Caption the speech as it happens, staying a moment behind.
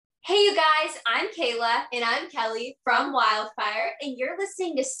Hey, you guys, I'm Kayla. And I'm Kelly From Wildfire, and you're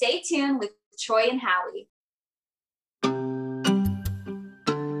listening to Stay Tuned with Troy and Howie.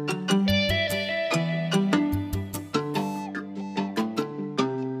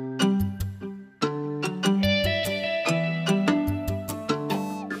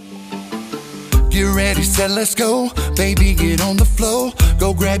 Get ready, set, let's go. Baby, get on the floor.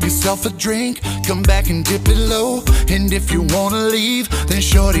 Go grab yourself a drink. Come back and dip it low. And if you wanna leave, then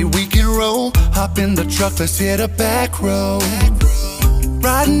shorty, we can roll. Hop in the truck, let's hit a back road.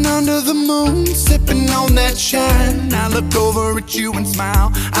 Riding under the moon, sipping on that shine. I look over at you and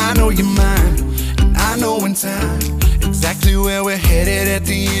smile. I know you're mine, and I know in time exactly where we're headed at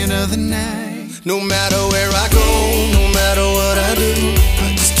the end of the night. No matter where I go, no matter what I do,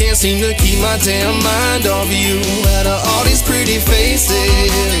 I just can't seem to keep my damn mind off you. Out of all these pretty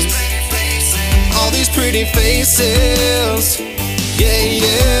faces, all these pretty faces, yeah,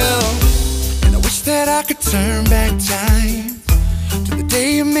 yeah. And I wish that I could turn back time to the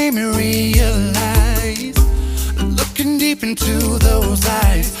day you made me realize, looking deep into those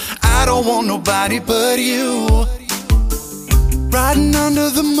eyes, I don't want nobody but you. Riding under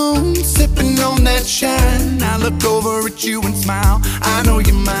the moon, sipping on that shine. I look over at you and smile. I know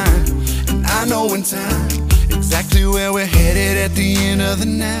you're mine, and I know in time exactly where we're headed at the end of the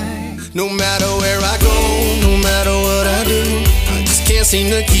night. No matter where I go, no matter what I do, I just can't seem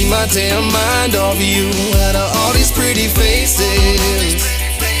to keep my damn mind off you. Out of all these pretty faces,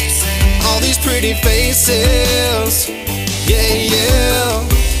 all these pretty faces, yeah, yeah.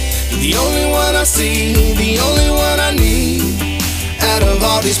 The only one I see, the only one I need. Out of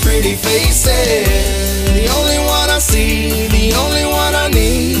all these pretty faces, the only one I see, the only one I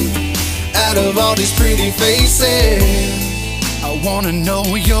need. Out of all these pretty faces, I wanna know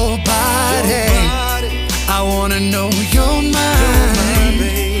your body, I wanna know your mind.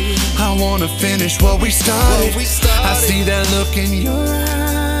 I wanna finish what we started. I see that look in your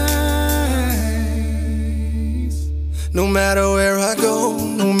eyes. No matter where I go,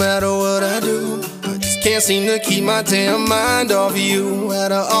 no matter what I do, can't seem to keep my damn mind off you.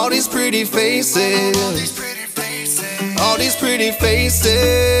 Out of all these pretty faces, all these pretty faces.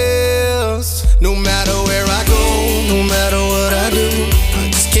 No matter where I go, no matter what I do, I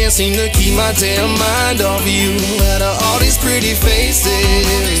just can't seem to keep my damn mind off you. Out of all these pretty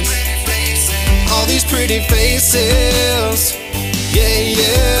faces, all these pretty faces, yeah,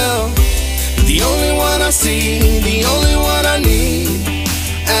 yeah. The only one I see, the only one I need.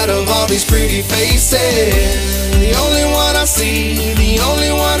 Out of all these pretty faces, the only one I see, the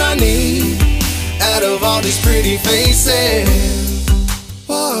only one I need. Out of all these pretty faces.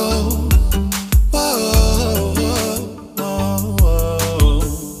 Whoa, whoa, whoa, whoa,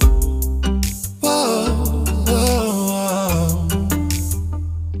 whoa, whoa.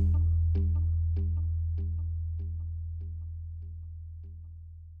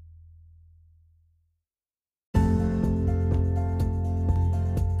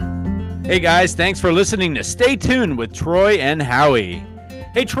 Hey guys, thanks for listening to Stay Tuned with Troy and Howie.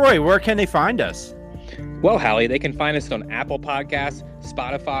 Hey Troy, where can they find us? Well, Howie, they can find us on Apple Podcasts,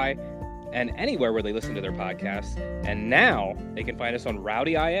 Spotify, and anywhere where they listen to their podcasts. And now they can find us on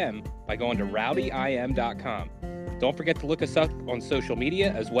Rowdy IM by going to rowdyim.com. Don't forget to look us up on social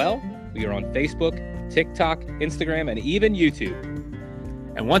media as well. We are on Facebook, TikTok, Instagram, and even YouTube.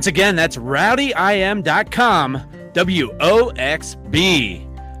 And once again, that's rowdyim.com, WOXB.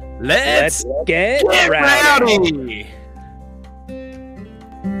 Let's get rowdy.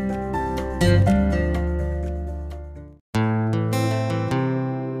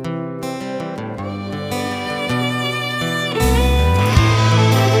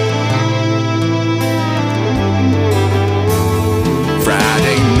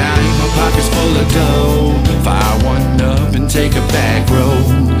 Friday night, my pocket's full of dough. Fire one up and take a back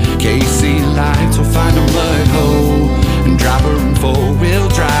road. KC lights will find a mud hole and drop her in four-wheel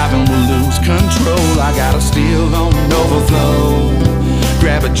drive and we'll lose control. I got a steel on overflow.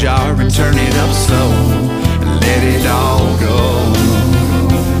 Grab a jar and turn it up slow and let it all go.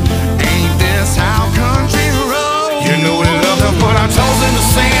 Ain't this how country rolls? You know we love to put our toes in the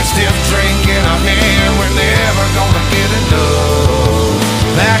sand, stiff drink in our hand. We're never gonna get enough.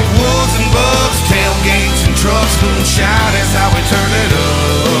 Backwoods and bugs, tailgates and trucks, moonshine is how we turn it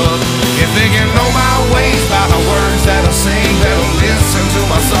up. You think you know my ways by the words that I sing, better listen to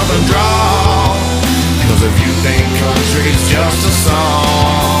my southern drawl. Cause if you think country's just a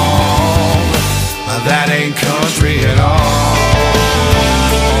song, that ain't country at all.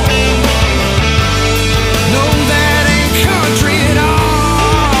 No, that ain't country at all.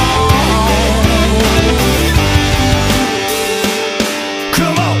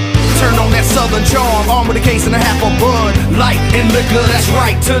 Come on! southern charm, armed with a case and a half of Bud Light and liquor, that's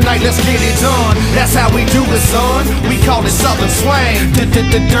right, tonight let's get it done. That's how we do it, son, we call it southern slang.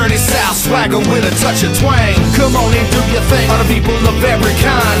 The dirty south swagger with a touch of twang. Come on and do your thing, other people of every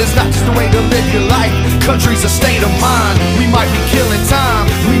kind. It's not just a way to live your life, country's a state of mind. We might be killing time,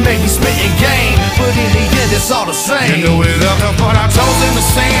 we may be spitting game, but in the end it's all the same. You know we love to put our toes in the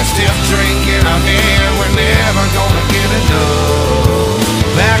sand, stiff drink in our hand, we're never gonna get enough.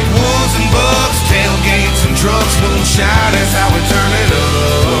 Backwoods and bugs, tailgates and trucks, moonshine is how we turn it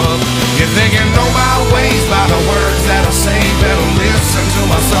up. You think you know my ways by the words that I say, better listen to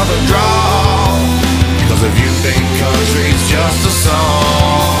my southern drawl. Cause if you think country's just a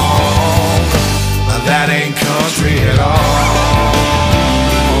song, that ain't country at all.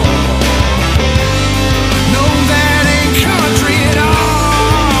 No, that ain't country at all.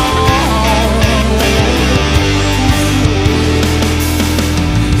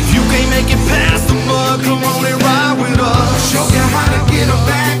 If you can't make it past the mud, come on and ride with us. Show you how to get a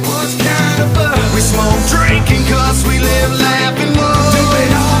backwoods kind of buzz. We smoke, drink, and cuss, we live, laugh, and love. Do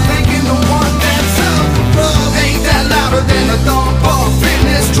it all thinking the one that's up above ain't that louder than a thump of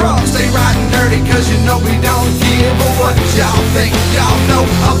fitness truck. Stay riding dirty cause you know we don't give a what y'all think y'all know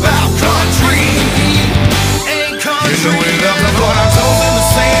about country. Ain't country. You know we love to put our toes in the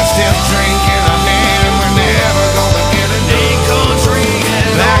sand, stiff drink in our hand, we're never gonna get a ain't country.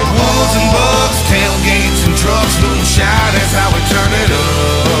 Backwoods and bugs, tailgates and trucks, moonshine is how we turn it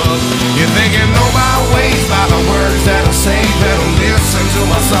up. You think you know my ways by the words that I say, better listen to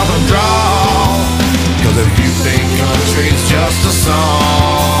my southern drawl. Cause if you think country's just a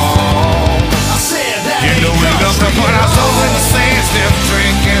song, I said that you know we love to put our toes in the sand, stiff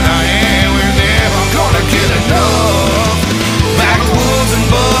drink in our hand, we're never gonna get enough. Backwoods and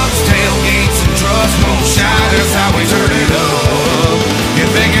bugs, tailgates and trucks, moonshine is how we turn it up. You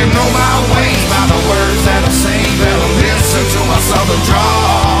think you know my ways by the words that I say, better listen to my southern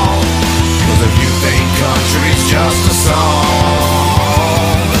drawl. Cause if you think country's just a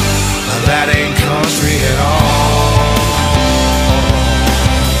song, that ain't country at all.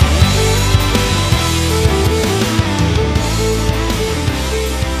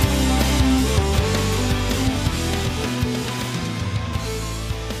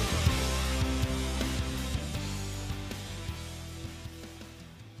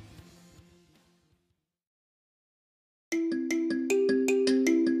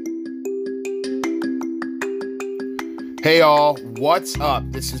 Hey all, what's up?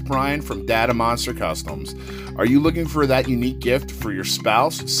 This is Brian from Data Monster Customs. Are you looking for that unique gift for your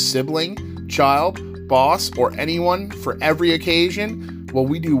spouse, sibling, child, boss, or anyone for every occasion? Well,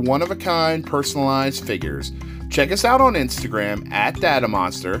 we do one-of-a-kind personalized figures. Check us out on Instagram at Data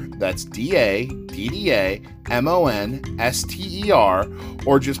Monster, that's DADDAMONSTER,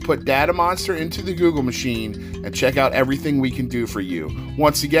 or just put Data Monster into the Google machine and check out everything we can do for you.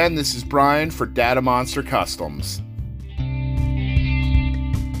 Once again, this is Brian for Data Monster Customs.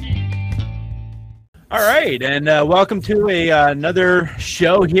 All right, and welcome to another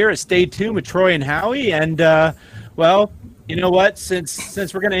show here at Stay Tuned with Troy and Howie. And well, you know what?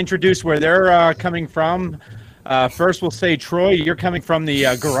 Since we're going to introduce where they're coming from, first we'll say, Troy, you're coming from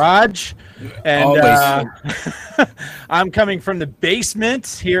the garage, and I'm coming from the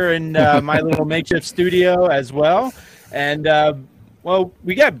basement here in my little makeshift studio as well. And well,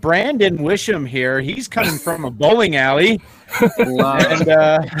 we got Brandon Wisham here. He's coming from a bowling alley.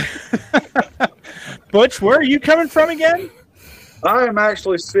 And Butch, where are you coming from again? I am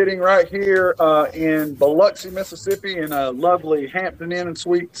actually sitting right here in Biloxi, Mississippi, in a lovely Hampton Inn and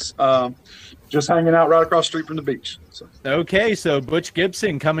Suites, just hanging out right across the street from the beach. So. Okay, so Butch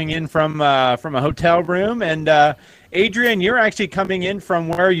Gibson coming in from a hotel room, and Adrian, you're actually coming in from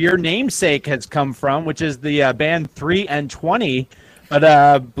where your namesake has come from, which is the band 3 and 20. But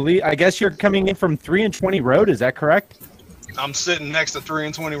I guess you're coming in from 3 and 20 Road. Is that correct? I'm sitting next to 3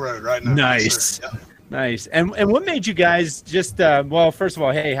 and 20 Road right now. Nice. Yes, Nice. And what made you guys just, well, first of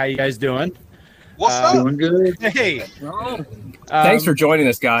all, hey, how you guys doing? What's up? Doing good. Hey. Thanks for joining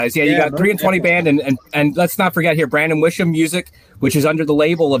us, guys. Yeah, you got 3 and 20 band, and let's not forget here, Brandon Wisham Music, which is under the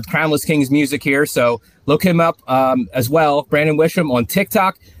label of Crownless Kings Music here. So look him up as well. Brandon Wisham on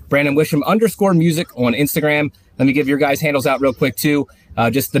TikTok, Brandon Wisham _music on Instagram. Let me give your guys' handles out real quick too.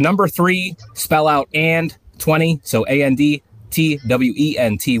 Just the number 3, spell out and 20, so ANDTWENTY.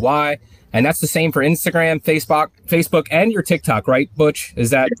 And that's the same for Instagram, Facebook, and your TikTok, right, Butch? Is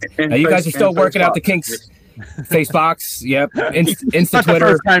that you guys are still working out the kinks? Facebox, yep. Insta That's Twitter. the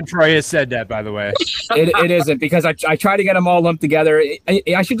first time Troy has said that, by the way. It isn't, because I try to get them all lumped together.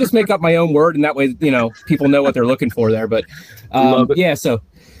 I should just make up my own word, and that way, people know what they're looking for there. But yeah, so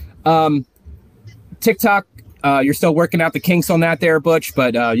TikTok, you're still working out the kinks on that there, Butch,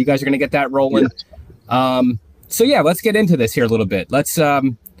 but you guys are going to get that rolling. So yeah, let's get into this here a little bit. Let's,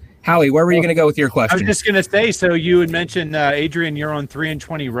 Howie, where were you going to go with your question? I was just going to say, so you had mentioned, Adrian, you're on 3 and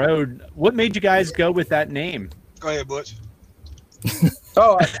 20 Road. What made you guys go with that name? Go ahead, Butch.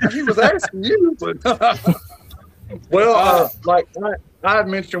 He was asking you, but like I had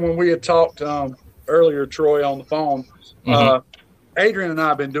mentioned when we had talked earlier, Troy, on the phone, Adrian and I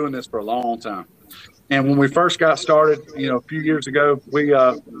have been doing this for a long time. And when we first got started, a few years ago, we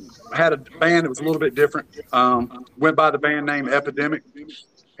had a band that was a little bit different. Went by the band name Epidemic,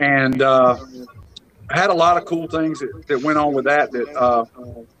 and had a lot of cool things that went on with that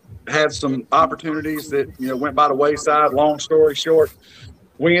had some opportunities that went by the wayside. Long story short,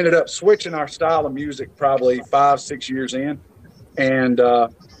 we ended up switching our style of music probably 5-6 years in, and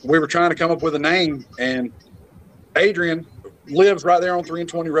we were trying to come up with a name. And Adrian lives right there on 3 and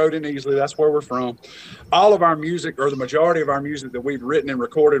 20 Road in Easley. That's where we're from. All of our music, or the majority of our music that we've written and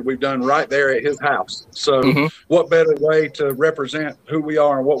recorded, we've done right there at his house. So what better way to represent who we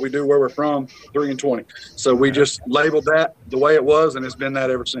are and what we do, where we're from, 3 and 20. So we just labeled that the way it was, and it's been that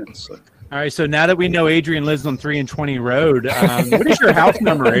ever since. So. All right, so now that we know Adrian lives on 3 and 20 Road, what is your house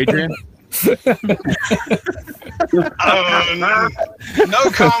number, Adrian? No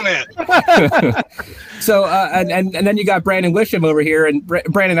comment. So, and then you got Brandon Wisham over here. And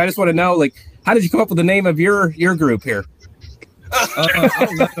Brandon, I just want to know, like, how did you come up with the name of your group here?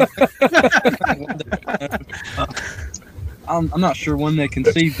 I'm not sure when they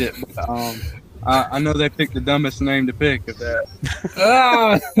conceived it, but I know they picked the dumbest name to pick of that.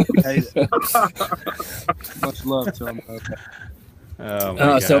 Much love to them.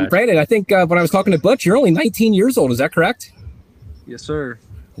 So Brandon, I think when I was talking to Butch, you're only 19 years old. Is that correct? Yes, sir.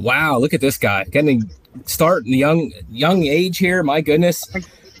 Wow, look at this guy getting start in the young age here. My goodness. I think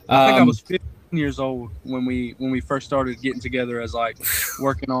I was 15 years old when we first started getting together as like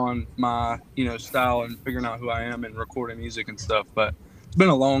working on my style and figuring out who I am and recording music and stuff. But it's been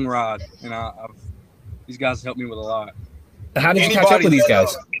a long ride, and these guys helped me with a lot. How did you catch up with these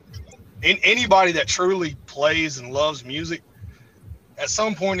guys? Anybody that truly plays and loves music, at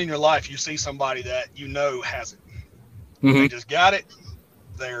some point in your life, you see somebody that has it. They just got it.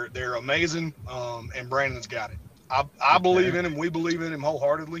 They're amazing, and Brandon's got it. I believe in him. We believe in him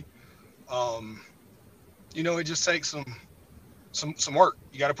wholeheartedly. It just takes some work.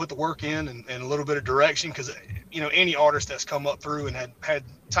 You got to put the work in and a little bit of direction, because any artist that's come up through and had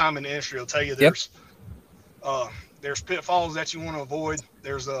time in the industry will tell you there's pitfalls that you want to avoid.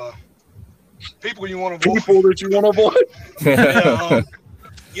 There's people you want to avoid. People that you want to avoid.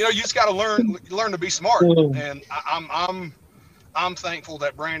 You just got to learn to be smart. And I'm thankful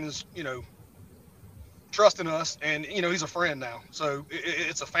that Brandon's trusting us, and he's a friend now, so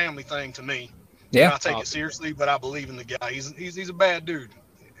it's a family thing to me. Yeah, I take it seriously, but I believe in the guy. He's a bad dude.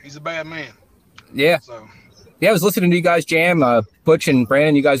 He's a bad man. Yeah. So. Yeah, I was listening to you guys jam. Butch and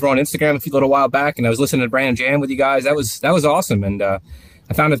Brandon, you guys were on Instagram a little while back, and I was listening to Brandon jam with you guys. That was awesome, and I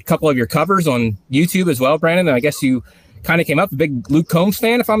found a couple of your covers on YouTube as well, Brandon. And I guess you kind of came up a big Luke Combs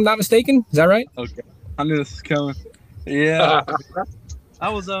fan, if I'm not mistaken. Is that right? Okay, I knew this was coming. Yeah, I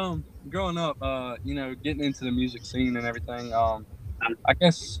was growing up, getting into the music scene and everything. I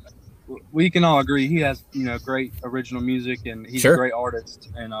guess we can all agree he has great original music, and he's a great artist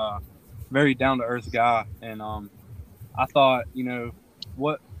and very down to earth guy. And I thought,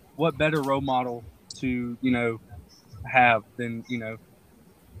 what better role model to have than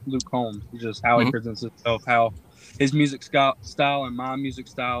Luke Combs. Just how he presents himself, how his music style and my music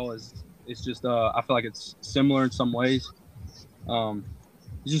style is just I feel like it's similar in some ways. I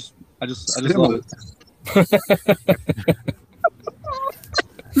just love it.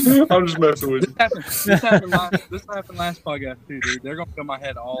 I'm just messing with you. This happened last podcast too, dude. They're gonna fill my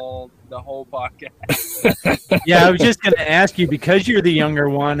head the whole podcast. Yeah, I was just gonna ask you, because you're the younger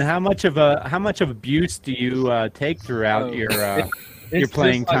one, how much of abuse do you take throughout your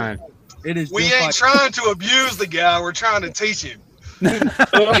playing time? It is. We ain't trying to abuse the guy. We're trying to teach him. There's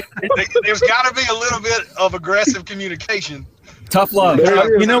got to be a little bit of aggressive communication. Tough love.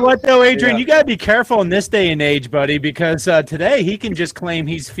 You know what, though, Adrian? You got to be careful in this day and age, buddy, because today he can just claim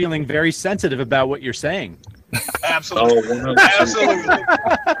he's feeling very sensitive about what you're saying. Absolutely. Absolutely.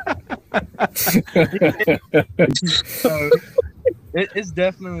 It's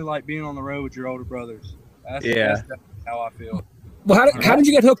definitely like being on the road with your older brothers. That's definitely how I feel. Well, how did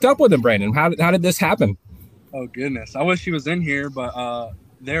you get hooked up with him, Brandon? How did this happen? Oh, goodness. I wish he was in here, but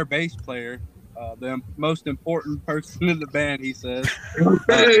their bass player, the most important person in the band, he says.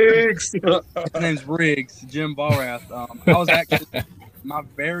 His name's Riggs, Jim Ballrath. my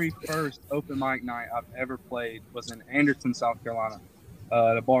very first open mic night I've ever played was in Anderson, South Carolina,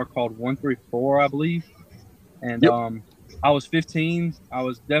 at a bar called 134, I believe. And I was 15. I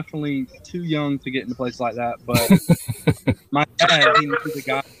was definitely too young to get into a place like that, but my dad, he knew the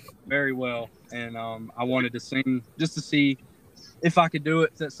guy very well, and I wanted to sing just to see if I could do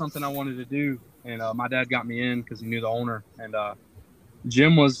it. That's something I wanted to do, and my dad got me in because he knew the owner. And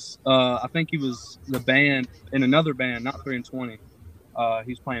Jim was, I think he was the band in another band, not 3 and 20. He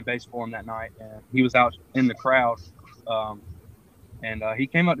was playing bass for him that night, and he was out in the crowd. And he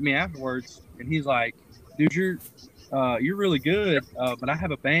came up to me afterwards, and he's like, "Dude, you're really good, but I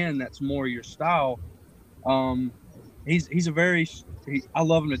have a band that's more your style." He's a very, I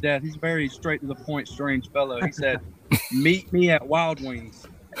love him to death. He's a very straight to the point, strange fellow. He said, "Meet me at Wild Wings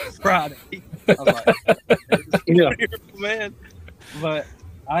Friday." I was like, "Yeah, man." But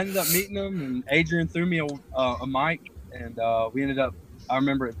I ended up meeting him, and Adrian threw me a mic, and we ended up. I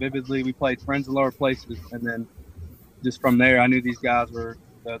remember it vividly. We played Friends in Lower Places, and then just from there, I knew these guys were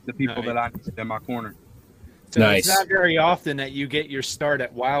the people that I needed in my corner. So nice. It's not very often that you get your start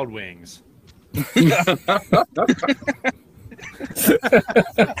at Wild Wings.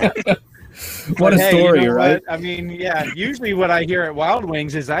 What a story, right? I mean, yeah, usually what I hear at Wild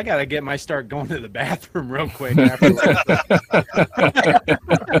Wings is I got to get my start going to the bathroom real quick afterwards.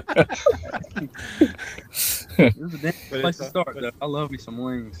 This is a damn place to start, though. I love me some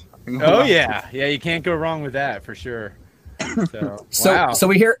wings. Oh, yeah. Yeah, you can't go wrong with that for sure. So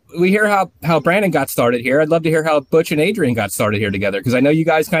we hear how Brandon got started here. I'd love to hear how Butch and Adrian got started here together, because I know you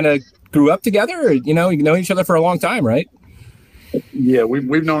guys kind of grew up together, or you know each other for a long time, right? Yeah,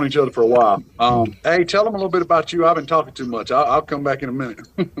 we've known each other for a while. Hey, tell them a little bit about you. I've been talking too much. I'll come back in a minute.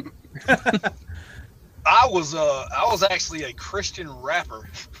 I was actually a Christian rapper.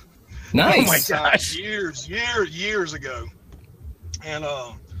 Nice. Oh my gosh. Years ago, and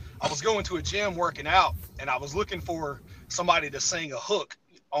I was going to a gym working out, and I was looking for somebody to sing a hook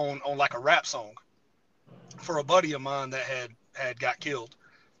on like a rap song for a buddy of mine that had got killed.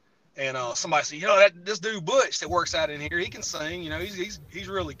 And somebody said, this dude Butch that works out in here, he can sing. He's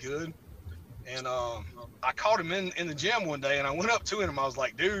really good. And I caught him in the gym one day, and I went up to him. I was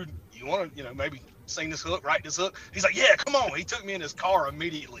like, "Dude, you want to maybe sing this hook, write this hook?" He's like, "Yeah, come on." He took me in his car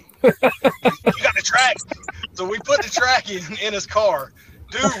immediately. "You got the track?" So we put the track in his car.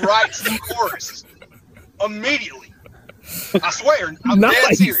 Dude writes the chorus immediately. I swear, I'm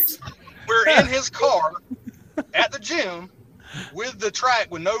dead serious. We're in his car at the gym with the track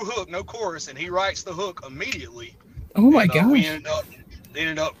with no hook, no chorus, and he writes the hook immediately. Oh my god! We ended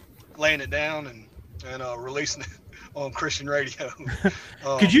up laying it down and releasing it on Christian radio.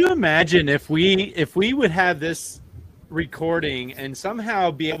 Could you imagine if we would have this recording and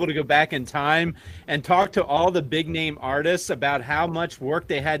somehow be able to go back in time and talk to all the big name artists about how much work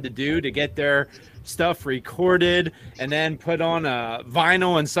they had to do to get their stuff recorded and then put on a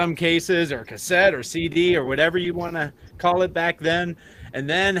vinyl in some cases, or cassette or CD or whatever you want to call it back then, and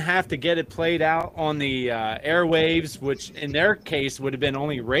then have to get it played out on the airwaves, which in their case would have been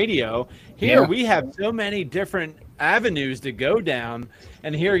only radio. Here we have so many different avenues to go down,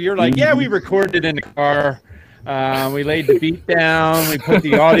 and here you're like, yeah, we recorded in the car. We laid the beat down. We put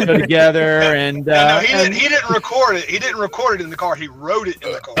the audio together, and he didn't record it. He didn't record it in the car. He wrote it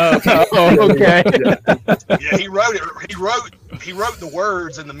in the car. Okay. Yeah, he wrote it. He wrote the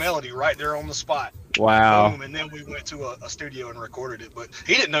words and the melody right there on the spot. Wow. Boom, and then we went to a studio and recorded it. But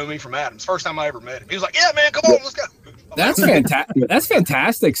he didn't know me from Adams. First time I ever met him. He was like, "Yeah, man, come on, let's go." That's fantastic. That's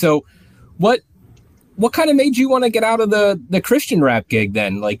fantastic. So, what kind of made you want to get out of the Christian rap gig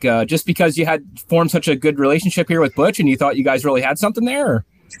then? Like, just because you had formed such a good relationship here with Butch and you thought you guys really had something there? Or?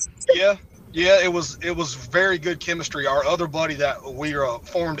 Yeah, it was very good chemistry. Our other buddy that we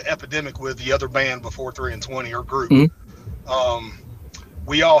formed Epidemic with, the other band before 3 and 20, our group,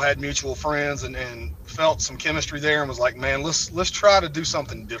 we all had mutual friends and felt some chemistry there, and was like, man, let's try to do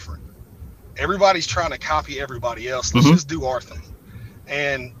something different. Everybody's trying to copy everybody else. Let's just do our thing.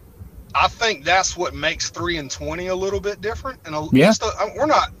 And I think that's what makes 3 and 20 a little bit different. And we're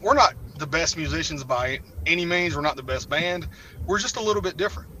not the best musicians by any means. We're not the best band. We're just a little bit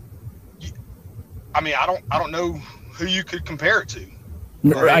different. I mean, I don't know who you could compare it to.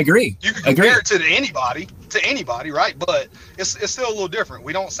 I agree. You could compare it to anybody, right? But it's still a little different.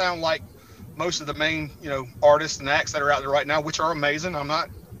 We don't sound like most of the main, artists and acts that are out there right now, which are amazing. I'm not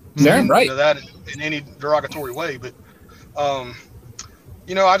saying that in any derogatory way, but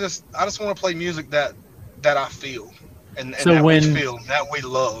I just want to play music that I feel and so that we feel, that we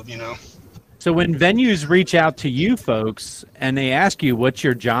love, So when venues reach out to you folks and they ask you what's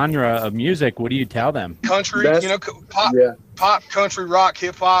your genre of music, what do you tell them? Country, pop, country, rock,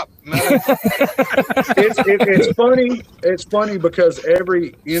 hip hop, metal. It's funny. It's funny because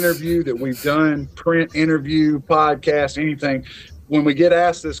every interview that we've done, print interview, podcast, anything, when we get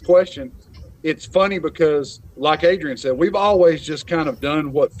asked this question, it's funny because, like Adrian said, we've always just kind of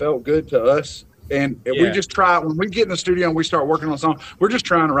done what felt good to us. And we just try, when we get in the studio and we start working on a song, we're just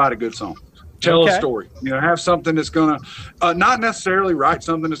trying to write a good song. Tell a story, have something that's going to not necessarily write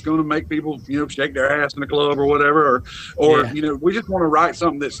something that's going to make people, shake their ass in the club or whatever, or we just want to write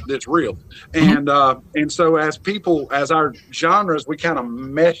something that's real. And so as our genres, we kind of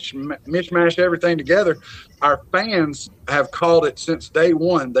mishmash everything together. Our fans have called it since day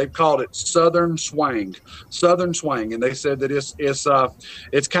one. They've called it Southern Swang, and they said that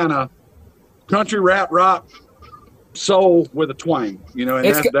it's kind of country, rap, rock, soul with a twang, and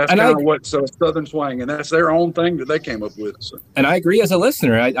that's kind of what Southern Swang, and that's their own thing that they came up with. So. And I agree as a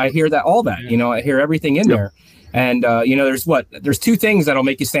listener. I hear all that, I hear everything in there. And, there's two things that'll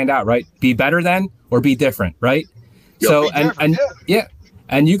make you stand out, right? Be better than or be different, right?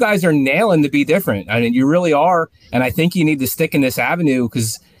 And you guys are nailing to be different. I mean, you really are. And I think you need to stick in this avenue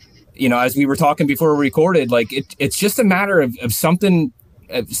because, as we were talking before we recorded, like it's just a matter of something.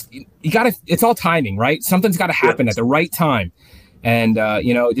 It's all timing, right? Something's got to happen at the right time. And,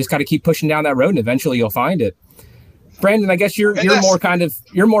 just got to keep pushing down that road and eventually you'll find it. Brandon, I guess you're more kind of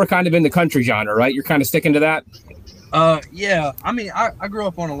in the country genre, right? You're kind of sticking to that. Yeah. I mean, I grew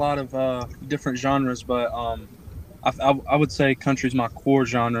up on a lot of different genres, but I would say country's my core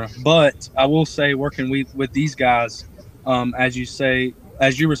genre. But I will say working with these guys, as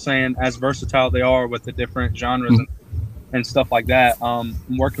you were saying, as versatile they are with the different genres and stuff like that.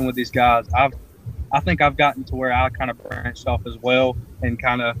 Working with these guys, I think I've gotten to where I kind of branched off as well and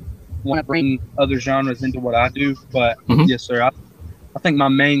kind of want to bring other genres into what I do. But yes, sir, I think my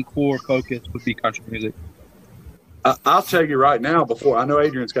main core focus would be country music. I'll tell you right now, before I know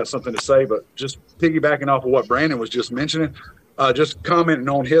Adrian's got something to say, but just piggybacking off of what Brandon was just mentioning, just commenting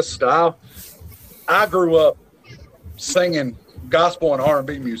on his style. I grew up singing gospel and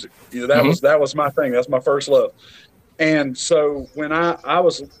R&B music. That was my thing. That's my first love. And so when I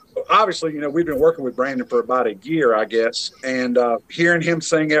was obviously, we've been working with Brandon for about a year, I guess, and hearing him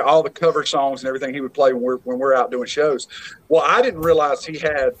sing all the cover songs and everything he would play when we're out doing shows. Well, I didn't realize he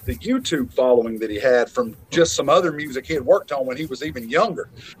had the YouTube following that he had from just some other music he had worked on when he was even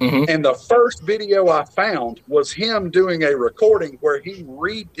younger. And the first video I found was him doing a recording where he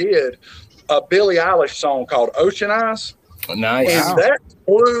redid a Billie Eilish song called Ocean Eyes. Nice. And that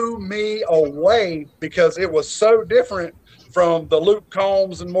blew me away because it was so different from the Luke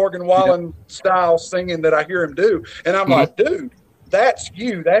Combs and Morgan Wallen style singing that I hear him do. And I'm like, dude, that's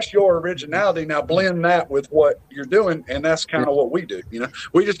you. That's your originality. Now blend that with what you're doing. And that's kind of what we do.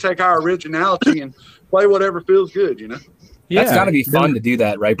 We just take our originality and play whatever feels good, Yeah. That's got to be fun to do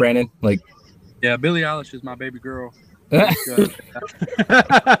that, right, Brandon? Yeah, Billie Eilish is my baby girl. Does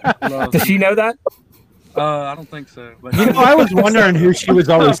she know that? I don't think so. But I was wondering who she was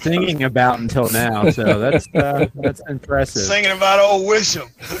always singing about until now. So that's impressive. Singing about old Wisham.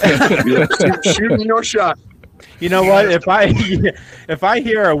 Shooting your shot. You know what? If I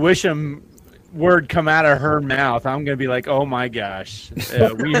hear a Wisham word come out of her mouth, I'm gonna be like, oh my gosh,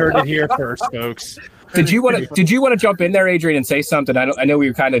 we heard it here first, folks. Did you want to jump in there, Adrian, and say something? I know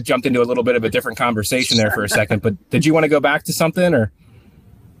we kind of jumped into a little bit of a different conversation there for a second, but did you want to go back to something or?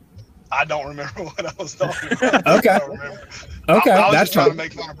 I don't remember what I was talking about. Okay. I don't remember. Okay. I was that's just trying to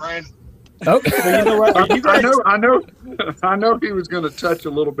make fun of Brandon. Okay. Well, you know what? You guys... I know he was going to touch a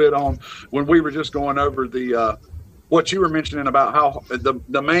little bit on when we were just going over the what you were mentioning about how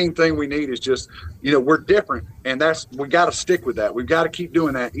the main thing we need is just, we're different, and we got to stick with that. We've got to keep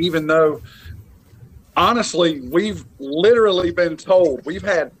doing that, even though honestly, we've literally been told we've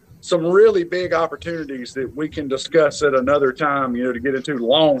had some really big opportunities that we can discuss at another time, to get into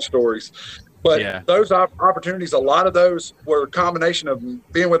long stories. But those opportunities, a lot of those were a combination of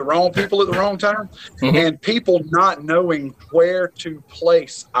being with the wrong people at the wrong time and people not knowing where to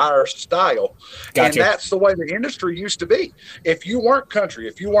place our style. Gotcha. And that's the way the industry used to be. If you weren't country,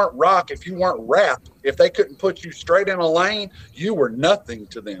 if you weren't rock, if you weren't rap, if they couldn't put you straight in a lane, you were nothing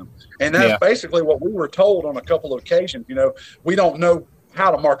to them. And that's basically what we were told on a couple of occasions. We don't know how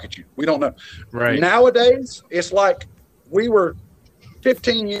to market you. We don't know. Right. Nowadays, it's like we were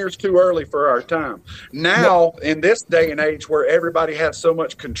 15 years too early for our time. Now, in this day and age where everybody has so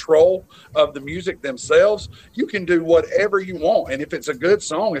much control of the music themselves, you can do whatever you want. And if it's a good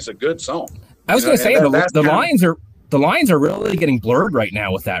song, it's a good song. I was going to say, the the lines are really getting blurred right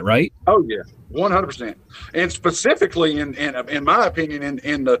now with that, right? Oh yeah, 100%. And specifically in my opinion,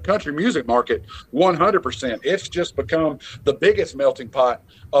 in the country music market, 100%. It's just become the biggest melting pot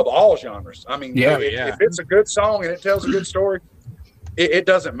of all genres. I mean, if it's a good song and it tells a good story, it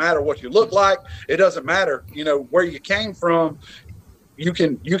doesn't matter what you look like. It doesn't matter, where you came from. You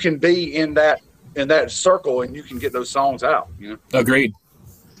can be in that circle and you can get those songs out. Agreed.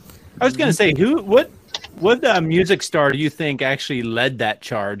 I was gonna say, what music star do you think actually led that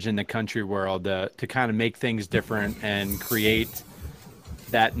charge in the country world to kind of make things different and create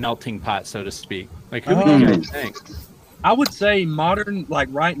that melting pot, so to speak? Like, who do you guys think? I would say modern, like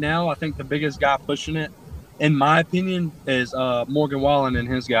right now, I think the biggest guy pushing it, in my opinion, is Morgan Wallen and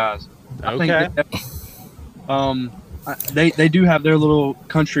his guys. Okay. They do have their little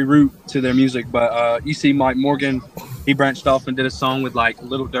country root to their music, but you see Mike Morgan, he branched off and did a song with like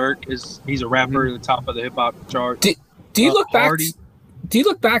Little Durk. He's a rapper at the top of the hip hop chart. Do you look back? Do you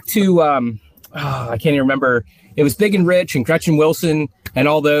look back to I can't even remember. It was Big and Rich and Gretchen Wilson and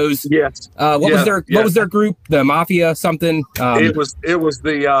all those. Yes. What was their group? The Mafia something? It was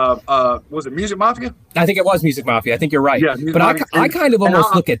was it Music Mafia? I think it was Music Mafia. I think you're right. Yeah, but I kind of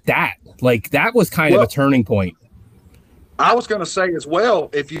almost look at that. Like that was kind of a turning point. I was going to say as well,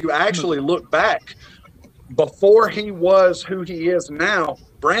 if you actually look back, before he was who he is now,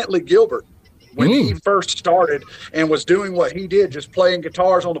 Brantley Gilbert, when he first started and was doing what he did, just playing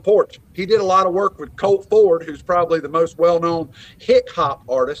guitars on the porch, he did a lot of work with Colt Ford, who's probably the most well-known hip hop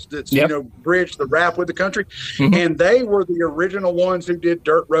artist that's bridged the rap with the country. And they were the original ones who did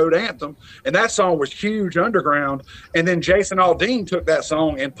Dirt Road Anthem, and that song was huge underground. And then Jason Aldean took that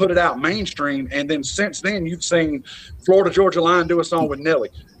song and put it out mainstream. And then since then, you've seen Florida Georgia Line do a song with Nelly.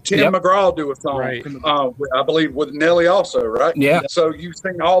 Tim McGraw do a song, I believe, with Nelly also, right? Yeah. So you've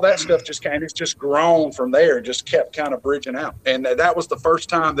seen all that stuff it's just grown from there and just kept kind of bridging out. And that was the first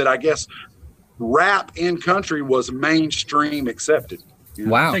time that I guess rap in country was mainstream accepted.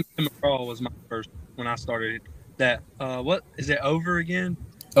 Wow. I think Tim McGraw was my first when I started that. What is it, Over Again?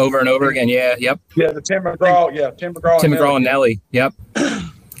 Over and over again. Yeah. Yep. Yeah. The Tim McGraw. Yeah. Tim McGraw and Nelly. Yep.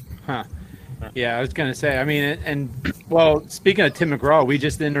 Huh. Yeah, I was going to say, I mean, speaking of Tim McGraw, we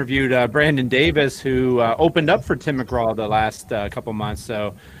just interviewed Brandon Davis, who opened up for Tim McGraw the last couple months.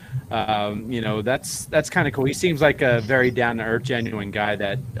 So, that's kind of cool. He seems like a very down-to-earth, genuine guy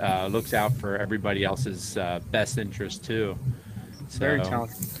that looks out for everybody else's best interest too. So, very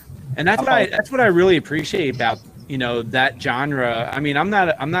talented. And that's what I really appreciate about, that genre. I mean, I'm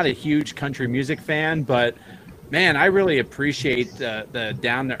not a huge country music fan, but man, I really appreciate the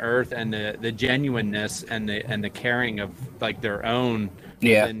down to earth and the genuineness and the caring of like their own.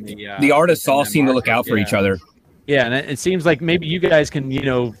 Yeah, the artists all seem to look out for each other. Yeah, and it seems like maybe you guys can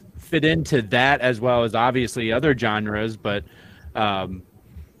fit into that as well as obviously other genres, but I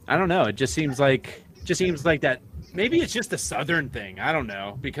don't know. It just seems like that. Maybe it's just a Southern thing. I don't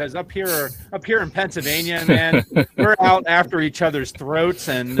know, because up here in Pennsylvania, man, we're out after each other's throats,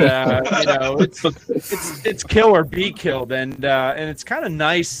 and it's kill or be killed, and it's kind of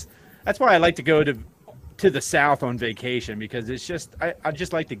nice. That's why I like to go to the South on vacation, because it's just I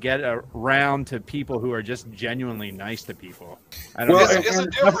just like to get around to people who are just genuinely nice to people. I don't know.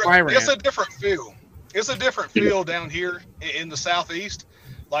 It's a different feel. It's a different feel down here in the Southeast.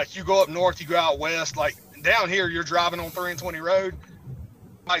 Like you go up north, you go out west, like. Down here, you're driving on 3 and 20 road.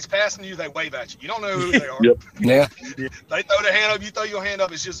 Somebody's passing you, they wave at you. You don't know who they are. Yeah. They throw their hand up, you throw your hand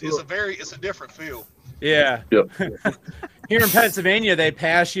up. It's a different feel. Yeah. Here in Pennsylvania, they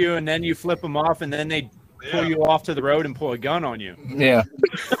pass you and then you flip them off and then they pull you off to the road and pull a gun on you. Yeah.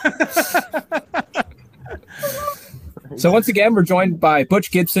 So once again, we're joined by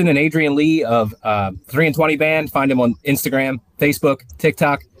Butch Gibson and Adrian Lee of 3 and 20 Band. Find them on Instagram, Facebook,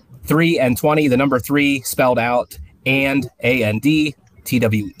 TikTok. 3 and 20, the number 3 spelled out, and AND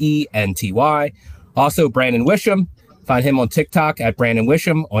TWENTY. Also, Brandon Wisham. Find him on TikTok at Brandon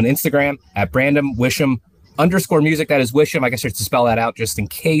Wisham, on Instagram at Brandon Wisham _music. That is Wisham. I guess just to spell that out just in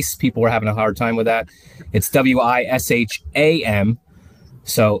case people were having a hard time with that. It's WISHAM.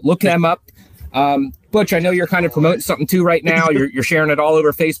 So look them up. Butch, I know you're kind of promoting something too right now. You're sharing it all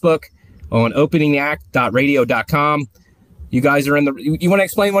over Facebook on openingtheact.radio.com. You guys are you want to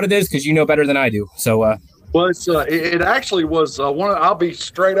explain what it is? Because you know better than I do. So, well, it actually was I'll be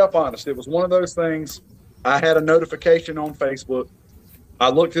straight up honest. It was one of those things. I had a notification on Facebook. I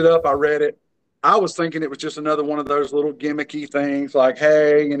looked it up. I read it. I was thinking it was just another one of those little gimmicky things like,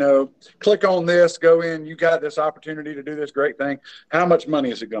 hey, click on this, go in. You got this opportunity to do this great thing. How much money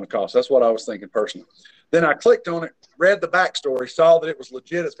is it going to cost? That's what I was thinking personally. Then I clicked on it, read the backstory, saw that it was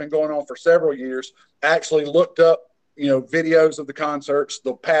legit. It's been going on for several years. Actually looked up videos of the concerts,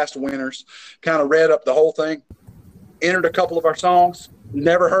 the past winners, kind of read up the whole thing, entered a couple of our songs,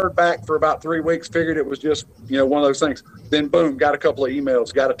 never heard back for about 3 weeks, figured it was just, one of those things. Then boom, got a couple of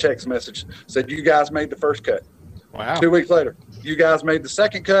emails, got a text message, said, you guys made the first cut. Wow. 2 weeks later, you guys made the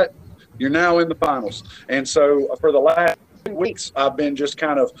second cut. You're now in the finals. And so for the last 2 weeks, I've been just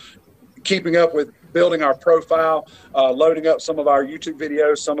kind of keeping up with building our profile, loading up some of our YouTube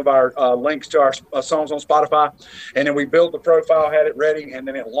videos, some of our links to our songs on Spotify. And then we built the profile, had it ready, and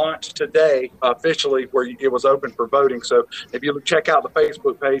then it launched today officially where it was open for voting. So if you check out the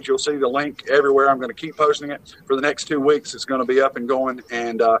Facebook page, you'll see the link everywhere. I'm going to keep posting it for the next 2 weeks. It's going to be up and going.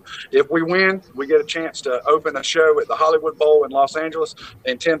 And if we win, we get a chance to open a show at the Hollywood Bowl in Los Angeles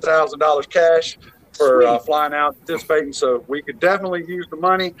and $10,000 cash for flying out, participating. So we could definitely use the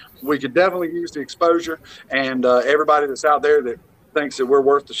money. We could definitely use the exposure. And everybody that's out there that thinks that we're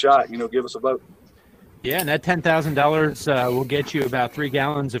worth the shot, give us a vote. Yeah, and that $10,000 will get you about 3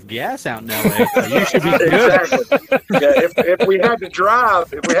 gallons of gas out in LA. So you should be good. Exactly. Yeah, if we had to drive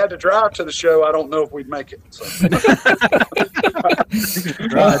to the show, I don't know if we'd make it. So.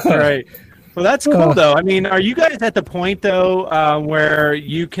 That's right. Well, that's cool, though. I mean, are you guys at the point, though, where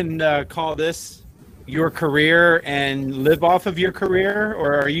you can call this your career and live off of your career,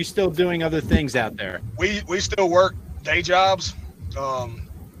 or are you still doing other things out there? We still work day jobs.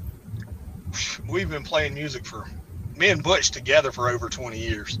 We've been playing music me and Butch together for over 20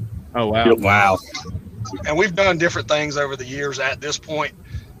 years. Oh, wow. Wow. And we've done different things over the years. At this point,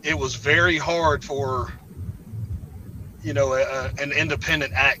 it was very hard for, an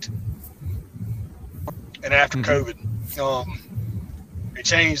independent act. And after COVID, it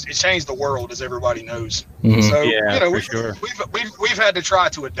changed the world, as everybody knows. Mm-hmm. So for sure. we've had to try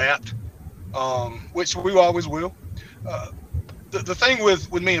to adapt, which we always will. The thing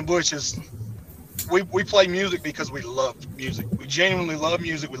with me and Butch is we play music because we love music. We genuinely love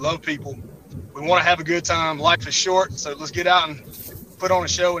music. We love people. We want to have a good time. Life is short, so let's get out and put on a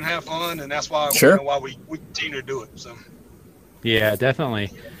show and have fun. And that's why why we continue to do it. So yeah,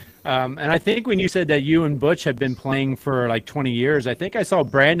 definitely. And I think when you said that you and Butch have been playing for like 20 years, I think I saw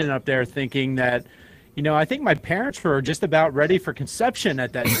Brandon up there thinking that, I think my parents were just about ready for conception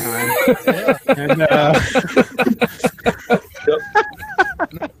at that time. And,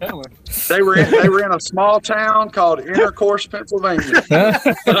 they were in a small town called Intercourse, Pennsylvania.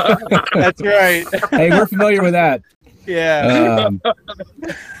 That's right. Hey, we're familiar with that. Yeah.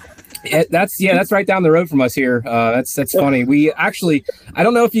 That's right down the road from us here. That's funny. We actually, I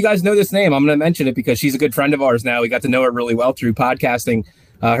don't know if you guys know this name. I'm going to mention it because she's a good friend of ours now. We got to know her really well through podcasting.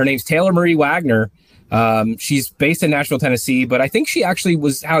 Her name's Taylor Marie Wagner. She's based in Nashville, Tennessee, but I think she actually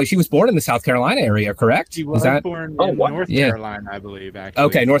she was born in the South Carolina area, correct? She was born in North Carolina, I believe, actually.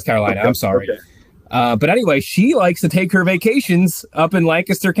 Okay, North Carolina. I'm sorry. Okay. But anyway, she likes to take her vacations up in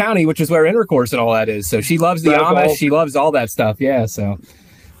Lancaster County, which is where Intercourse and all that is. So she loves the Amish. Awesome. She loves all that stuff. Yeah, so...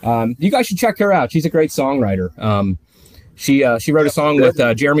 you guys should check her out. She's a great songwriter. She wrote a song with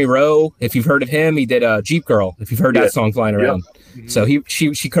Jeremy Rowe. If you've heard of him, he did Jeep Girl. If you've heard that song flying around, so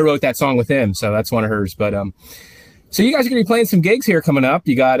she co-wrote that song with him. So that's one of hers. But so you guys are gonna be playing some gigs here coming up.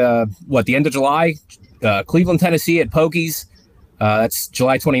 You got the end of July, Cleveland, Tennessee at Pokey's. That's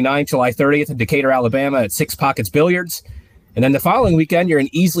July 29th, July 30th in Decatur, Alabama at Six Pockets Billiards. And then the following weekend, you're in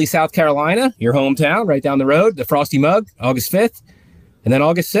Easley, South Carolina, your hometown, right down the road, the Frosty Mug, August 5th. And then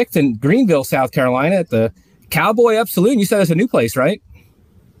August 6th in Greenville, South Carolina at the Cowboy Up Saloon. You said that's a new place, right?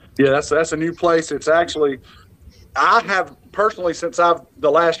 Yeah, that's a new place. It's actually, I have personally, since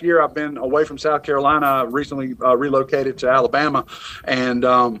the last year I've been away from South Carolina, I recently relocated to Alabama. And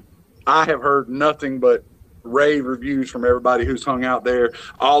I have heard nothing but rave reviews from everybody who's hung out there.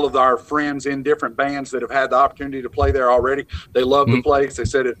 All of our friends in different bands that have had the opportunity to play there already, they love the place. They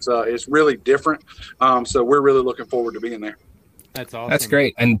said it's really different. So we're really looking forward to being there. That's awesome. That's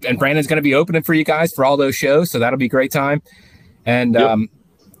great. And Brandon's going to be opening for you guys for all those shows. So that'll be a great time. And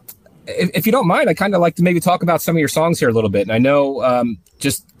if you don't mind, I'd kind of like to maybe talk about some of your songs here a little bit. And I know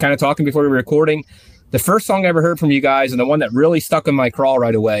just kind of talking before we were recording, the first song I ever heard from you guys and the one that really stuck in my craw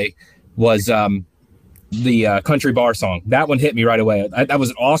right away was the Country Bar song. That one hit me right away. That was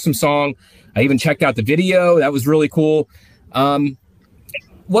an awesome song. I even checked out the video. That was really cool.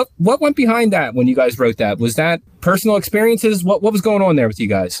 What went behind that when you guys wrote that? Was that personal experiences? What was going on there with you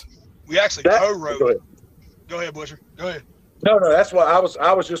guys? We actually co-wrote it. Go ahead, Butcher. Go ahead. No, that's what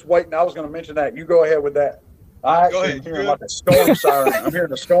I was just waiting. I was going to mention that. You go ahead with that. I actually am hearing like a storm siren. I'm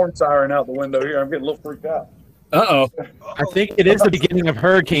hearing a storm siren out the window here. I'm getting a little freaked out. Uh-oh. I think it is the beginning of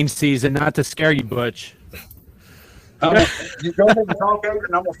hurricane season, not to scare you, Butch. You go ahead and talk over,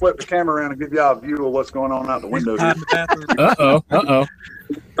 and I'm gonna flip the camera around and give y'all a view of what's going on out the window here. Uh-oh.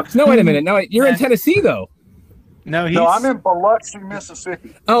 No, wait a minute. No, you're in Tennessee, though. No, I'm in Biloxi,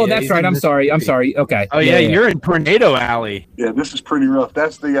 Mississippi. Oh, yeah, that's right. I'm sorry. Okay. Oh, yeah, you're in Tornado Alley. Yeah, this is pretty rough.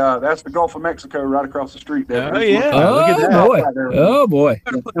 That's the Gulf of Mexico right across the street there. Oh, yeah. Oh, look at that. boy. Oh, boy.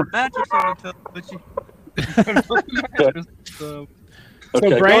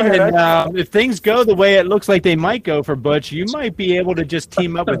 So, Brandon, if things go the way it looks like they might go for Butch, you might be able to just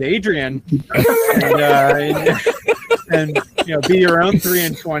team up with Adrian and be your own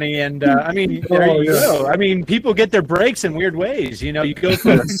 3-20. And I mean, there you go. I mean, people get their breaks in weird ways. You go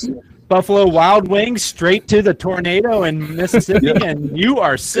from Buffalo Wild Wings straight to the Tornado in Mississippi, and you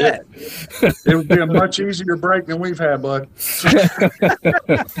are set. It would be a much easier break than we've had, bud.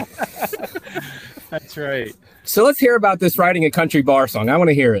 That's right. So let's hear about this writing a country bar song. I want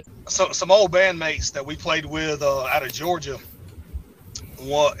to hear it. So some old bandmates that we played with out of Georgia.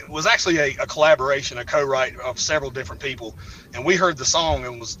 Was actually a collaboration, a co-write of several different people, and we heard the song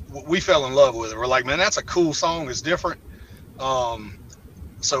and we fell in love with it. We're like, man, that's a cool song. It's different.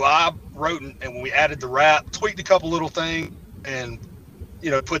 So I wrote and when we added the rap, tweaked a couple little things, and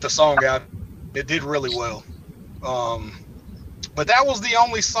put the song out. It did really well. But that was the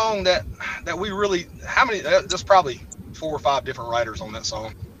only song that we really. There's probably 4 or 5 different writers on that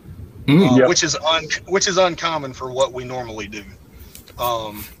song, which is uncommon for what we normally do.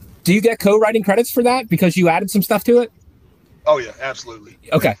 Do you get co-writing credits for that because you added some stuff to it? Oh yeah, absolutely.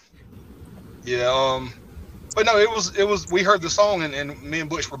 Okay. Yeah. But no, it was. We heard the song and me and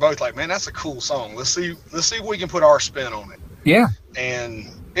Butch were both like, man, that's a cool song. Let's see if we can put our spin on it. Yeah. And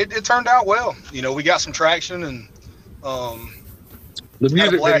it turned out well. We got some traction and the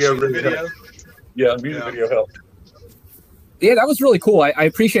music video really helped. Yeah, the music video helped. Yeah, that was really cool. I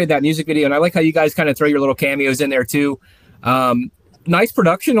appreciated that music video, and I like how you guys kind of throw your little cameos in there too. Nice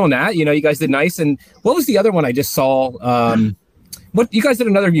production on that. You guys did nice. And what was the other one I just saw? What you guys did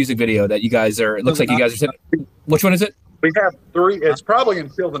another music video that you guys are. It looks like you guys are sitting. Which one is it? We have 3. It's probably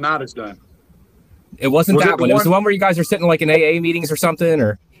Until the Night Is Done. It wasn't that one. It was the one where you guys are sitting like in AA meetings or something,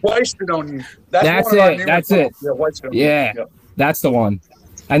 or Wasted on You. That's it. That's it. Yeah, that's the one.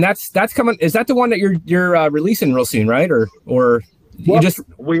 And that's coming. Is that the one that you're releasing real soon, right? Or you just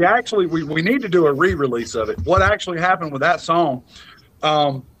we need to do a re-release of it. What actually happened with that song?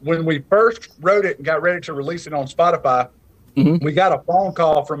 When we first wrote it and got ready to release it on Spotify, we got a phone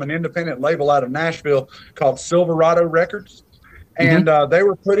call from an independent label out of Nashville called Silverado Records, and they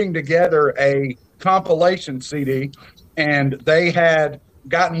were putting together a compilation CD, and they had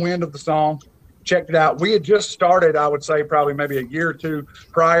gotten wind of the song, checked it out. We had just started, I would say, probably maybe a year or two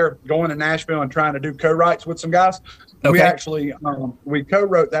prior, going to Nashville and trying to do co-writes with some guys. Okay. We actually we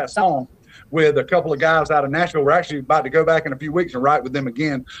co-wrote that song with a couple of guys out of Nashville. We're actually about to go back in a few weeks and write with them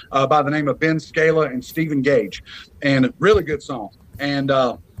again by the name of Ben Scala and Stephen Gage, and a really good song. And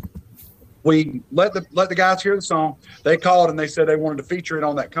we let the guys hear the song. They called and they said they wanted to feature it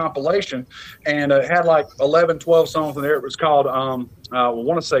on that compilation, and it had like 11, 12 songs in there. It was called I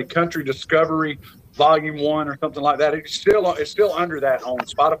want to say Country Discovery Volume 1 or something like that. It's still under that on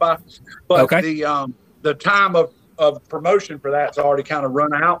Spotify, but the time of promotion for that's already kind of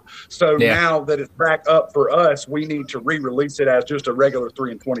run out. So now that it's back up for us, we need to re-release it as just a regular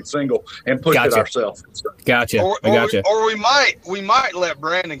 3-20 single and push it ourselves. Gotcha. Or we might let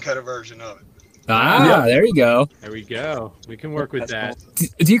Brandon cut a version of it. There you go. There we go. We can work with that. Cool.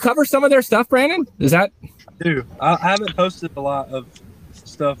 Do you cover some of their stuff, Brandon? Is that? I do. I haven't posted a lot of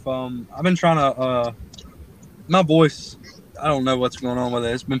stuff. I've been trying to. My voice. I don't know what's going on with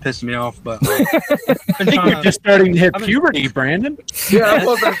it. It's been pissing me off, but I think you're just starting to hit puberty, Brandon. Yeah, I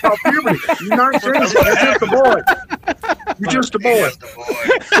wasn't called puberty. You're 19. You're just a boy. You're just a boy.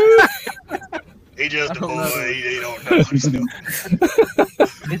 He's just a boy. He don't know.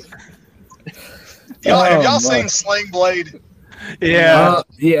 Have y'all seen Sling Blade? Yeah.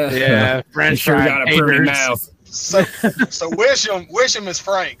 Yeah. French sure got a pretty mouth. So Wisham is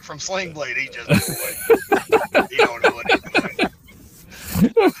Frank from Sling Blade. He just a boy. He don't know what he's doing.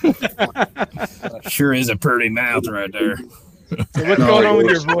 Sure is a pretty mouth right there. So what's going on with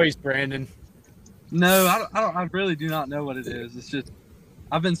your voice, Brandon? No, I really do not know what it is. It's just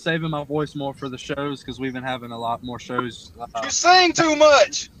I've been saving my voice more for the shows because we've been having a lot more shows. You sing too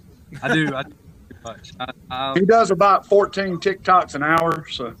much. I do too much. He does about 14 TikToks an hour.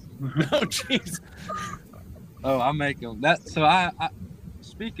 So. Oh, jeez. Oh, I make them. So I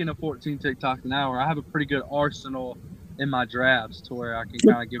speaking of 14 TikToks an hour, I have a pretty good arsenal in my drafts to where I can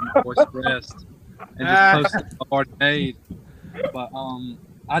kind of give my voice a rest and just post it I've already made. But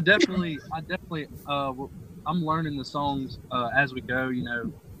I definitely I'm learning the songs as we go.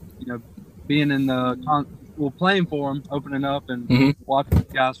 You know, being in the playing for them, opening up, and watching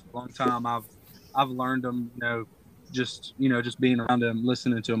the guys for a long time. I've learned them. Just being around them,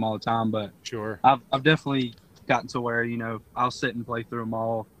 listening to them all the time. But Sure, I've definitely gotten to where I'll sit and play through them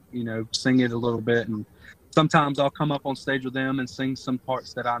all. Sing it a little bit, and sometimes I'll come up on stage with them and sing some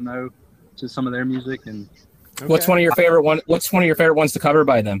parts that I know to some of their music. And What's one of your favorite ones to cover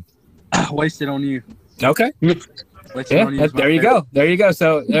by them? Wasted on You. Okay. Wasted on You is my there you favorite. go. There you go.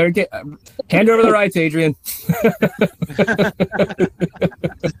 So hand over the rights, Adrian.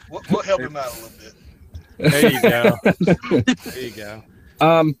 We'll help him out a little bit. there you go. There you go.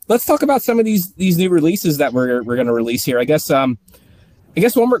 Let's talk about some of these new releases that we're going to release here. I guess we're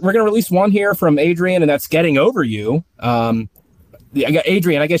going to release one here from Adrian, and that's Getting Over You. I got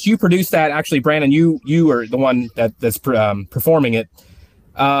Adrian. I guess you produced that. Actually, Brandon, you are the one that's performing it.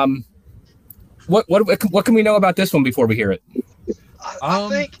 What can we know about this one before we hear it? I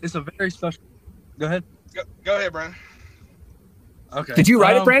think it's a very special. Go ahead. Go ahead, Brian. Okay. Did you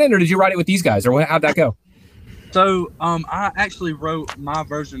write it, Brandon, or did you write it with these guys, or how'd that go? So I actually wrote my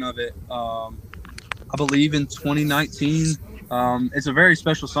version of it. I believe in 2019. It's a very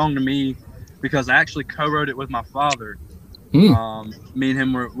special song to me because I actually co-wrote it with my father. Me and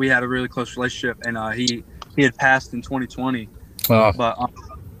him we had a really close relationship, and he had passed in 2020. But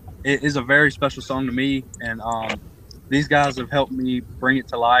it is a very special song to me, and these guys have helped me bring it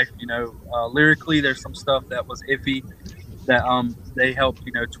to life. Lyrically, there's some stuff that was iffy that they helped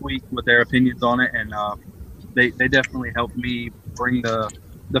tweak with their opinions on it, and they definitely helped me bring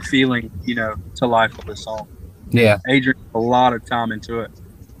the feeling to life of this song. Yeah, Adrian put a lot of time into it,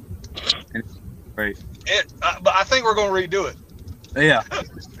 and it's great. But I think we're going to redo it. Yeah.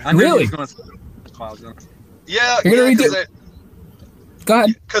 Really? Yeah. You're going to redo it? Go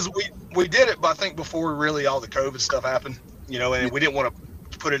ahead. Because we did it, but I think before really all the COVID stuff happened, and we didn't want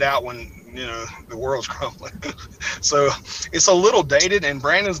to put it out when, the world's crumbling. So it's a little dated, and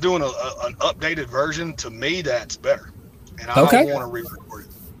Brandon's doing an updated version to me that's better. And I don't want to re-record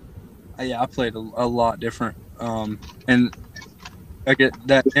it. Yeah, I played a lot different. And I get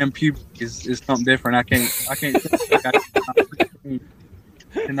that MQ is something different. I can't.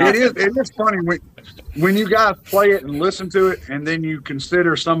 It is funny when you guys play it and listen to it, and then you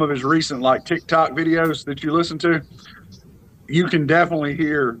consider some of his recent TikTok videos that you listen to. You can definitely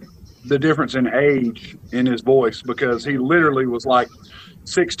hear the difference in age in his voice, because he literally was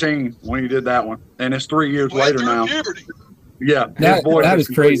 16 when he did that one, and it's 3 years later now. Puberty. Yeah, that is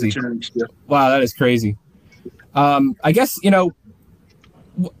crazy. Wow, that is crazy. I guess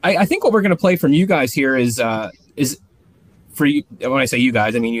I think what we're going to play from you guys here is for you. When I say you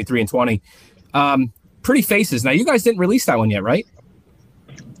guys, I mean you 3 and 20. Pretty Faces. Now, you guys didn't release that one yet, right?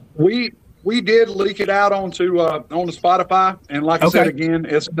 We did leak it out onto Spotify, and like I said again,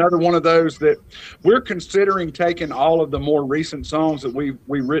 it's another one of those that we're considering taking all of the more recent songs that we've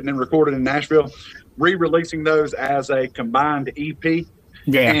written and recorded in Nashville, re-releasing those as a combined EP,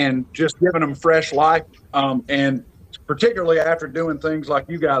 and just giving them fresh life. And particularly after doing things like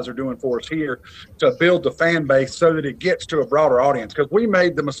you guys are doing for us here to build the fan base so that it gets to a broader audience. Because we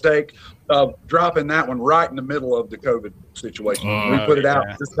made the mistake of dropping that one right in the middle of the COVID situation. We put it out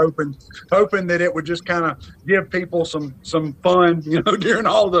just hoping that it would just kind of give people some fun, during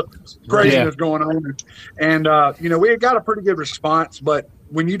all the craziness going on. And, we had got a pretty good response, but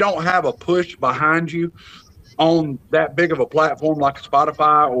when you don't have a push behind you on that big of a platform like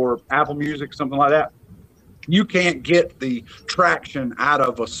Spotify or Apple Music, something like that, you can't get the traction out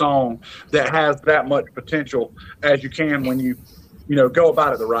of a song that has that much potential as you can when you go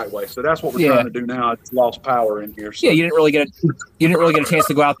about it the right way. So that's what we're trying to do now. It's lost power in here. So. Yeah, you didn't really get a chance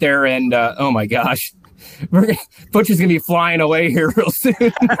to go out there and oh my gosh, Butcher's gonna be flying away here real soon.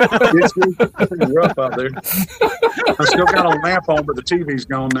 It's rough out there. I still got a lamp on, but the TV's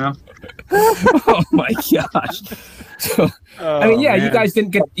gone now. Oh my gosh. So, you guys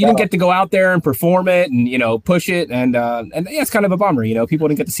didn't get to go out there and perform it and push it, and it's kind of a bummer. People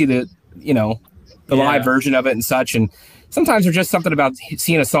didn't get to see the live version of it and such. And sometimes there's just something about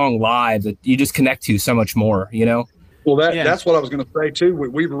seeing a song live that you just connect to so much more. Well, that's what I was going to say too.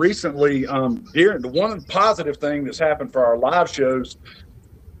 We've recently, during the one positive thing that's happened for our live shows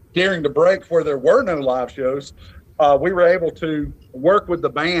during the break where there were no live shows, we were able to work with the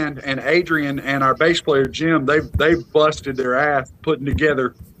band, and Adrian and our bass player Jim, they've busted their ass putting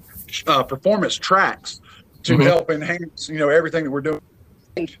together performance tracks to help enhance everything that we're doing,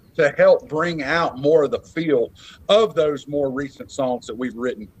 to help bring out more of the feel of those more recent songs that we've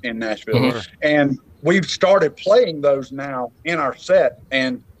written in Nashville. And we've started playing those now in our set,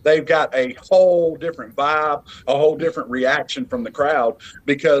 and they've got a whole different vibe, a whole different reaction from the crowd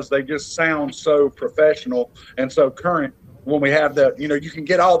because they just sound so professional and so current. When we have that, you can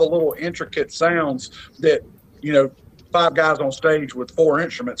get all the little intricate sounds that, 5 guys on stage with 4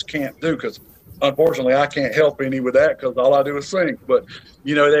 instruments can't do, because unfortunately I can't help any with that because all I do is sing. But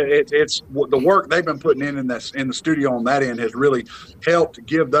it's the work they've been putting in the studio on that end has really helped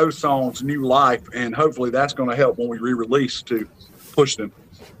give those songs new life, and hopefully that's going to help when we re-release to push them.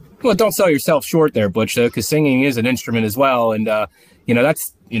 Well, don't sell yourself short there, Butch, though, because singing is an instrument as well, and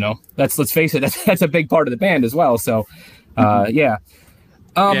that's let's face it, that's a big part of the band as well. So. Yeah,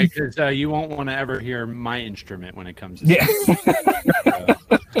 because you won't want to ever hear my instrument when it comes to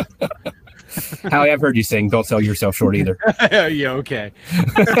Howie, I've heard you sing. Don't sell yourself short either. Yeah, okay.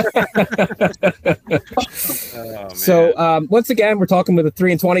 So once again, we're talking with the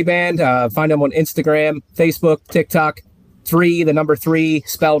 3 and 20 band. Find them on Instagram, Facebook, TikTok. 3, the number 3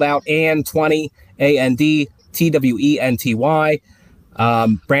 spelled out, and 20, ANDTWENTY.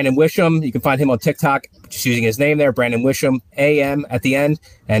 Brandon Wisham, you can find him on TikTok, just using his name there, Brandon Wisham, AM at the end.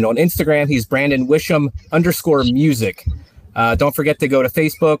 And on Instagram, he's Brandon Wisham _music. Don't forget to go to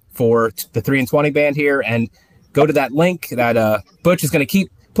Facebook for the 3 and 20 band here and go to that link that Butch is going to keep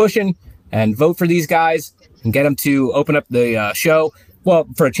pushing, and vote for these guys and get them to open up the show. Well,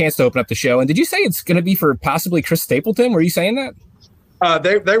 for a chance to open up the show. And did you say it's going to be for possibly Chris Stapleton? Were you saying that?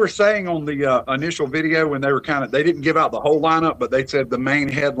 They were saying on the initial video when they were they didn't give out the whole lineup, but they said the main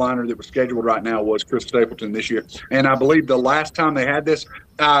headliner that was scheduled right now was Chris Stapleton this year. And I believe the last time they had this,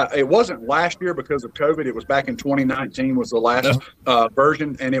 it wasn't last year because of COVID. It was back in 2019 was the last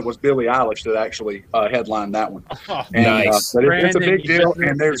version, and it was Billie Eilish that actually headlined that one. Oh, and, nice. But it's a big deal,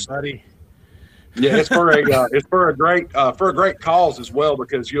 and there's buddy. Yeah, it's for a great cause as well,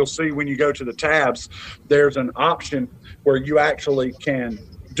 because you'll see when you go to the tabs, there's an option where you actually can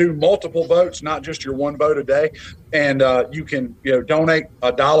do multiple votes, not just your one vote a day, and you can donate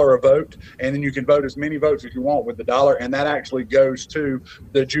 $1 a vote, and then you can vote as many votes as you want with the $1, and that actually goes to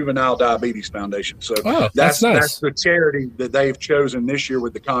the Juvenile Diabetes Foundation. So that's nice. That's the charity that they've chosen this year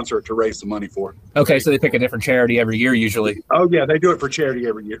with the concert to raise the money for. Okay, so they pick a different charity every year usually. Oh yeah, they do it for charity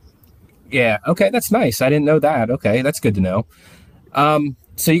every year. Yeah. Okay. That's nice. I didn't know that. Okay. That's good to know.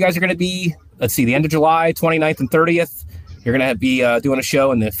 So you guys are going to be, the end of July, 29th and 30th. You're going to be doing a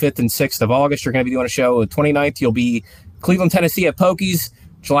show on the 5th and 6th of August. You're going to be doing a show on the 29th. You'll be Cleveland, Tennessee at Pokey's.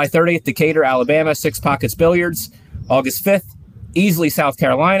 July 30th, Decatur, Alabama, Six Pockets Billiards. August 5th, Easley, South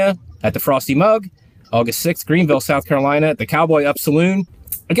Carolina at the Frosty Mug. August 6th, Greenville, South Carolina at the Cowboy Up Saloon.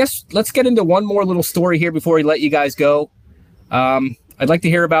 I guess let's get into one more little story here before we let you guys go. I'd like to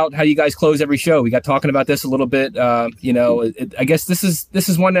hear about how you guys close every show. We got talking about this a little bit. I guess this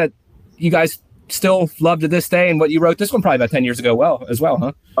is one that you guys still love to this day, and what you wrote this one probably about 10 years ago as well,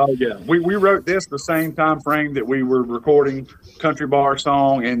 huh? Oh yeah, we wrote this the same time frame that we were recording Country Bar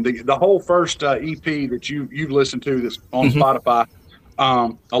Song, and the whole first EP that you've listened to that's on Spotify.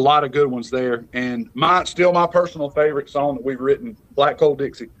 A lot of good ones there, and still my personal favorite song that we've written, Black Coal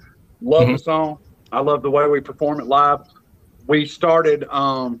Dixie. Love the song. I love the way we perform it live. We started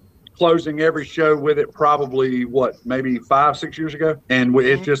closing every show with it probably maybe 5-6 years ago, and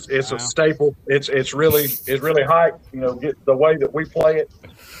it's a staple. It's really hype. Get the way that we play it.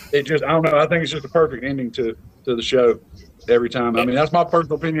 It just, I don't know. I think it's just a perfect ending to the show every time. I mean, that's my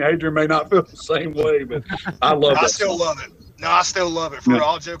personal opinion. Adrian may not feel the same way, but I love it. I still love it. No, I still love it. For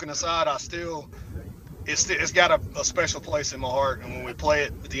all joking aside, it's got a special place in my heart, and when we play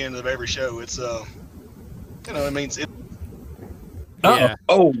it at the end of every show, it's it means it. Yeah.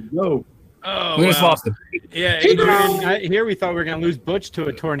 Oh no! Oh, we just lost him. Yeah, Adrian. Here we thought we were going to lose Butch to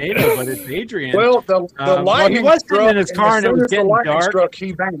a tornado, but it's Adrian. Well, the lightning he was struck in his car, and it was getting dark. Struck,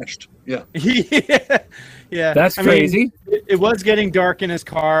 he vanished. Yeah. Yeah. That's crazy. It was getting dark in his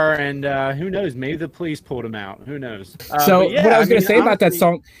car, and who knows? Maybe the police pulled him out. Who knows? What I was going to say about that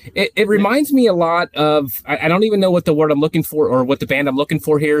song, it reminds me a lot of. I don't even know what the word I'm looking for or what the band I'm looking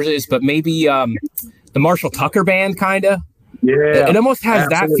for here is, but maybe the Marshall Tucker Band, kind of. Yeah, it almost has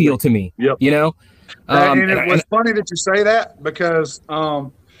that feel to me. Yep. And it was funny that you say that, because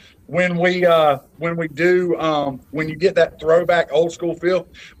when you get that throwback old school feel,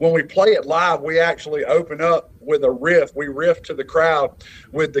 when we play it live, we actually open up with a riff. We riff to the crowd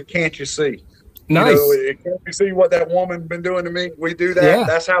with the "Can't You See?" Nice. Can't you see what that woman been doing to me? We do that. Yeah.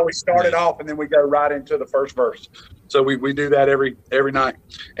 That's how we started off, and then we go right into the first verse. So we do that every night,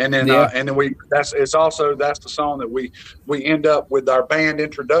 and then that's the song that we end up with our band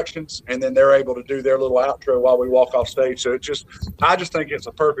introductions, and then they're able to do their little outro while we walk off stage. So I just think it's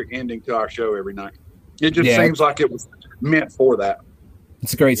a perfect ending to our show every night. It just seems like it was meant for that.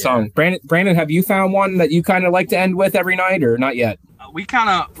 It's a great song. Brandon, have you found one that you kind of like to end with every night, or not yet? We kind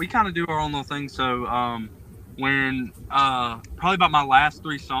of do our own little thing. So when probably about my last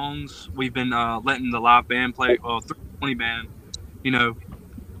 3 songs, we've been letting the live band play, 320 band,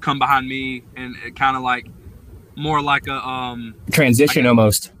 come behind me, and it kind of like more like a transition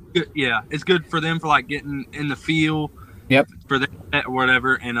almost. Yeah, it's good for them for like getting in the feel. Yep. For that or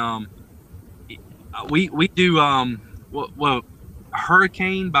whatever, and we do well,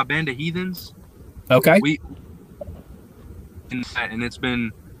 Hurricane by Band of Heathens. Okay. And it's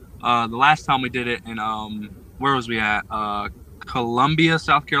been the last time we did it in where was we at? Columbia,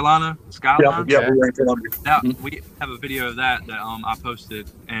 South Carolina, Skyline. Yeah, we were in Columbia. We have a video of that I posted,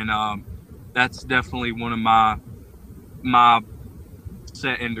 and that's definitely one of my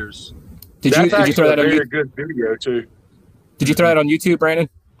set enders. Did you throw that on YouTube? Good video too. Did you throw that on YouTube, Brandon?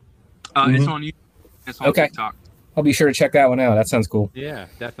 It's on YouTube. It's on TikTok. I'll be sure to check that one out. That sounds cool. Yeah,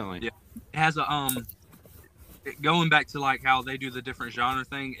 definitely. Yeah. It has a going back to like how they do the different genre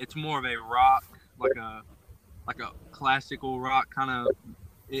thing. It's more of a rock, like a classical rock kind of.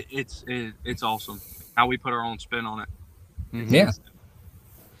 It's awesome how we put our own spin on it. Mm-hmm. Yeah,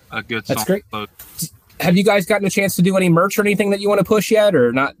 a good song. That's great. Have you guys gotten a chance to do any merch or anything that you want to push yet,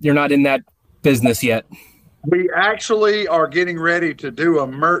 or not? You're not in that business yet. We actually are getting ready to do a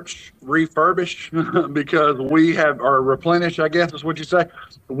merch refurbish because we have our replenish, I guess is what you say.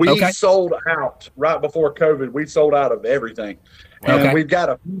 We sold out right before COVID. We sold out of everything. And we've got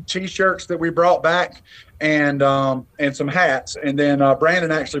a few T-shirts that we brought back and some hats. And then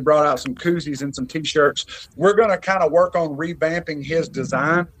Brandon actually brought out some koozies and some T-shirts. We're going to kind of work on revamping his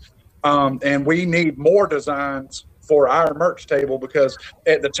design. And we need more designs for our merch table because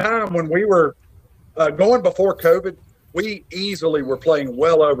at the time when we were going before COVID, we easily were playing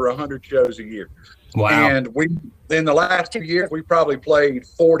well over 100 shows a year. Wow. And we, in the last 2 years, we probably played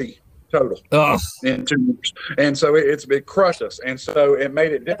 40 total in 2 years. And so it crushed us. And so it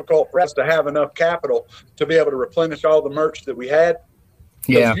made it difficult for us to have enough capital to be able to replenish all the merch that we had.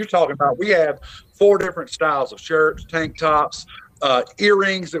 Yeah. You're talking about, we have 4 different styles of shirts, tank tops,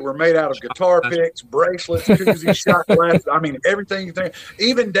 earrings that were made out of guitar picks, bracelets, koozies, shot glasses. I mean, everything you think,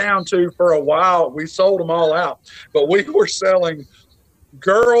 even down to, for a while, we sold them all out. But we were selling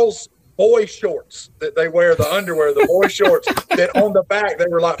girls' boy shorts that they wear, the underwear, the boy shorts, that on the back, they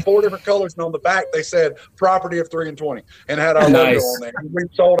were like 4 different colors. And on the back, they said, property of 3 and 20, and had our logo on there. And we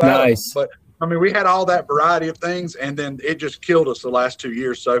sold out. But I mean, we had all that variety of things, and then it just killed us the last 2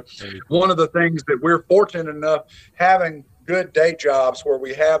 years. So one of the things that we're fortunate enough having good day jobs where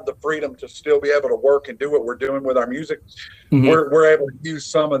we have the freedom to still be able to work and do what we're doing with our music. Mm-hmm. We're able to use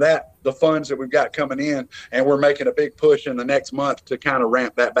some of that, the funds that we've got coming in, and we're making a big push in the next month to kind of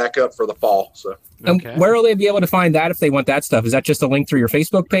ramp that back up for the fall. So, where will they be able to find that if they want that stuff? Is that just a link through your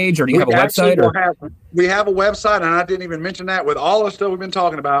Facebook page, or do you have a website? We have a website, and I didn't even mention that with all the stuff we've been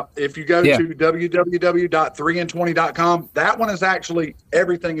talking about. If you go to www.3and20.com, that one is actually,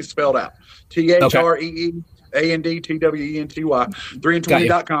 everything is spelled out. THREE. ANDTWENTY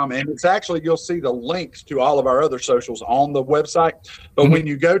 3and20.com, and it's actually, you'll see the links to all of our other socials on the website. But when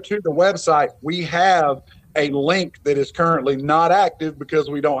you go to the website, we have a link that is currently not active because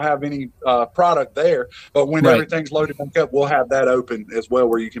we don't have any product there. But when everything's loaded back up, we'll have that open as well,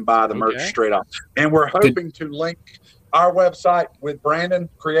 where you can buy the merch straight off. And we're hoping to link our website with Brandon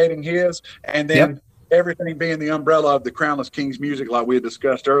creating his, and then everything being the umbrella of the Crownless Kings music, like we had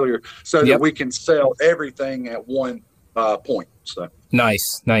discussed earlier, so that we can sell everything at one point. So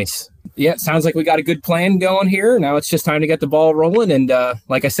nice. Yeah, sounds like we got a good plan going here. Now it's just time to get the ball rolling, and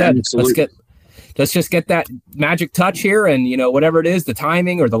like I said, let's just get that magic touch here, and whatever it is, the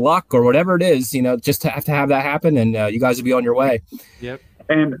timing or the luck or whatever it is, just have to have that happen, and you guys will be on your way. Yep.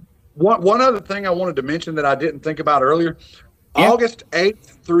 And one other thing I wanted to mention that I didn't think about earlier. August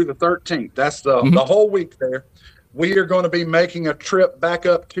 8th through the 13th, that's the whole week there, we are going to be making a trip back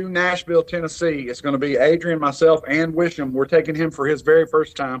up to Nashville, Tennessee. It's going to be Adrian, myself, and Wisham. We're taking him for his very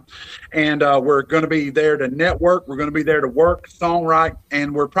first time, and we're going to be there to network. We're going to be there to work, songwrite,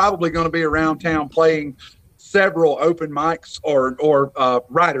 and we're probably going to be around town playing several open mics or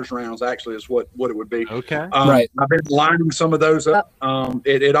writers rounds, actually, is what it would be. Okay. I've been lining some of those up.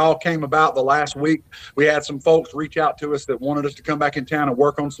 It all came about the last week. We had some folks reach out to us that wanted us to come back in town and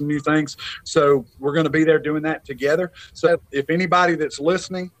work on some new things. So we're going to be there doing that together. So if anybody that's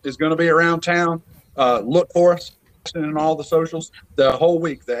listening is going to be around town, look for us in all the socials. The whole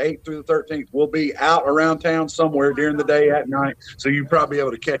week, the 8th through the 13th, we'll be out around town somewhere during the day, at night. So you'll probably be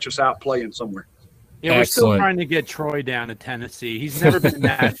able to catch us out playing somewhere. Yeah, we're still trying to get Troy down to Tennessee. He's never been to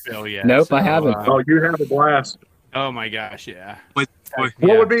Nashville yet. Nope, I haven't. You have a blast. Oh my gosh, yeah. What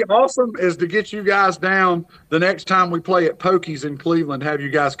would be awesome is to get you guys down the next time we play at Pokey's in Cleveland. Have you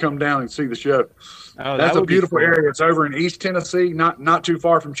guys come down and see the show? Oh, that's a beautiful area. It's over in East Tennessee, not too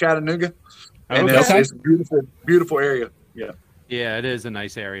far from Chattanooga, and it's a beautiful, beautiful area. Yeah. Yeah, it is a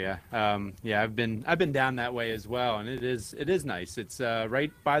nice area. Yeah, I've been down that way as well, and it is nice. It's right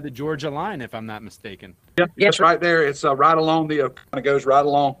by the Georgia line, if I'm not mistaken. Yeah, it's right there. It's right along kind of goes right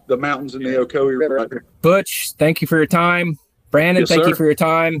along the mountains in the Ocoee River right there. Butch, thank you for your time. Brandon, thank you for your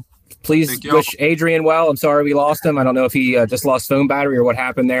time. Please wish Adrian well. I'm sorry we lost him. I don't know if he just lost phone battery or what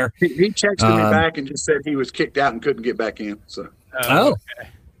happened there. He texted me back and just said he was kicked out and couldn't get back in. So.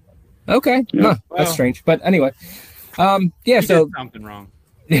 Okay. Yeah. Huh, that's strange. But anyway. He did something wrong.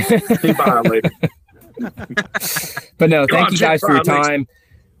 He violated. But no, thank you guys for your time.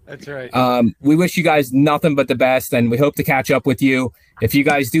 That's right. We wish you guys nothing but the best, and we hope to catch up with you. If you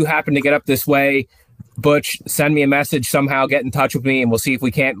guys do happen to get up this way, Butch, send me a message somehow, get in touch with me, and we'll see if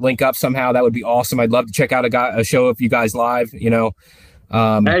we can't link up somehow. That would be awesome. I'd love to check out a show of you guys live, Hey,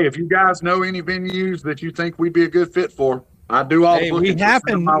 if you guys know any venues that you think we'd be a good fit for, I do all the we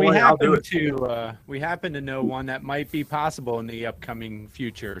happen to know one that might be possible in the upcoming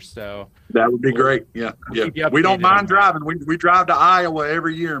future. So that would be great. Yeah. We don't mind driving. We drive to Iowa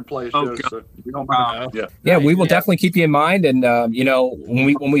every year and play shows. So we don't mind. Yeah, we will definitely keep you in mind. And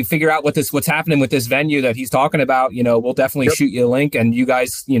when we figure out what's happening with this venue that he's talking about, we'll definitely shoot you a link, and you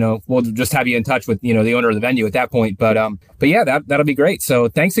guys, we'll just have you in touch with the owner of the venue at that point. But yeah, that'll be great. So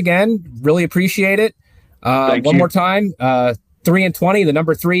thanks again. Really appreciate it. One more time, 3 and 20, the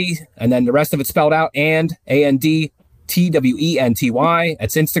number 3, and then the rest of it spelled out, and ANDTWENTY.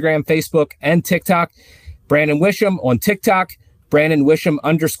 That's Instagram, Facebook, and TikTok. Brandon Wisham on TikTok, Brandon Wisham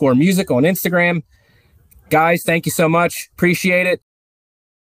 _music on Instagram. Guys, thank you so much. Appreciate it.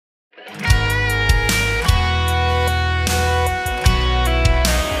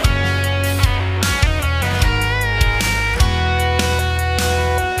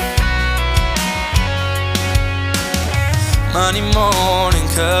 Monday morning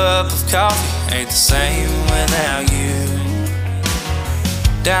cup of coffee ain't the same without you.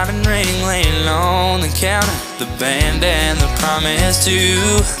 Diamond ring laying on the counter, the band and the promise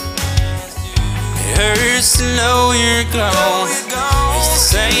too. It hurts to know you're gone. It's the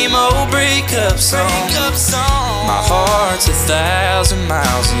same old breakup song. My heart's 1,000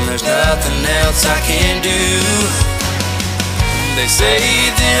 miles and there's nothing else I can do. They say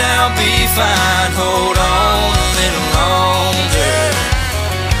that I'll be fine, hold on a little longer.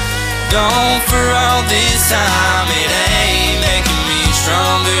 Gone for all this time, it ain't making me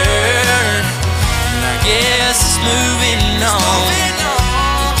stronger. And I guess it's moving on. It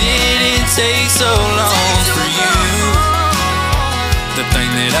didn't take so long for you. The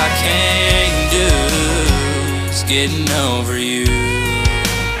thing that I can't do is getting over you.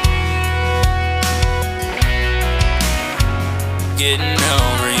 Getting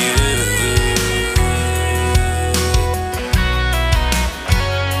over you.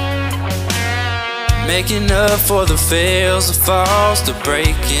 Making up for the fails, the falls, the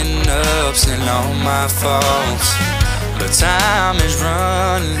breaking ups and all my faults. But time is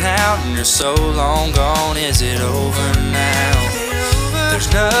running out and you're so long gone. Is it over now?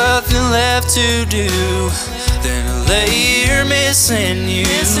 There's nothing left to do than to lay here missing you.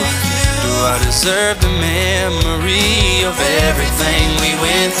 Do I deserve the memory of everything we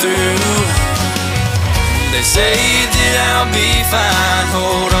went through? They say that I'll be fine,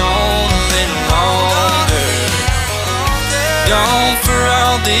 hold on a little longer. Gone for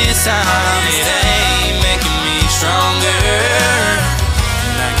all this time, it ain't making me stronger.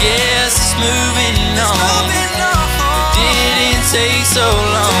 And I guess it's moving on. It didn't take so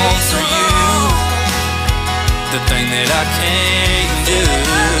long for you. The thing that I can't do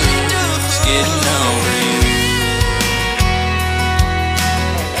is getting over you.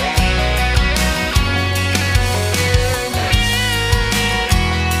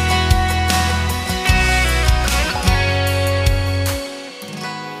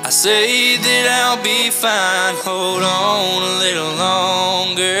 I say that I'll be fine, hold on a little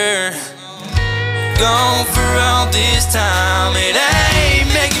longer. Gone for all this time, it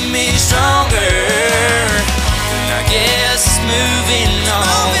ain't making me stronger. And I guess it's moving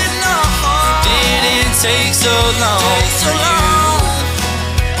on. It didn't take so long for you.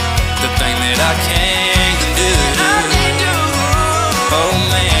 The thing that I can't do. Oh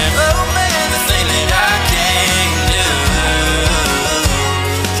man, the thing that I can't do.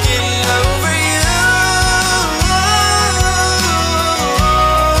 Getting over you.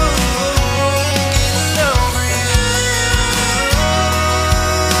 Getting over you.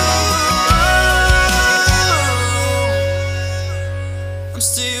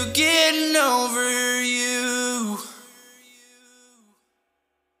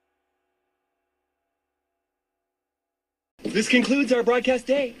 This concludes our broadcast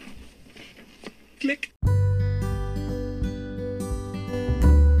day. Click.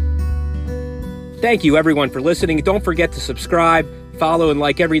 Thank you, everyone, for listening. Don't forget to subscribe, follow, and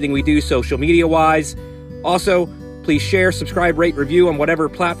like everything we do social media-wise. Also, please share, subscribe, rate, review on whatever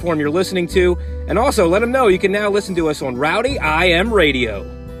platform you're listening to. And also, let them know you can now listen to us on Rowdy IM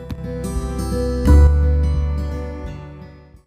Radio.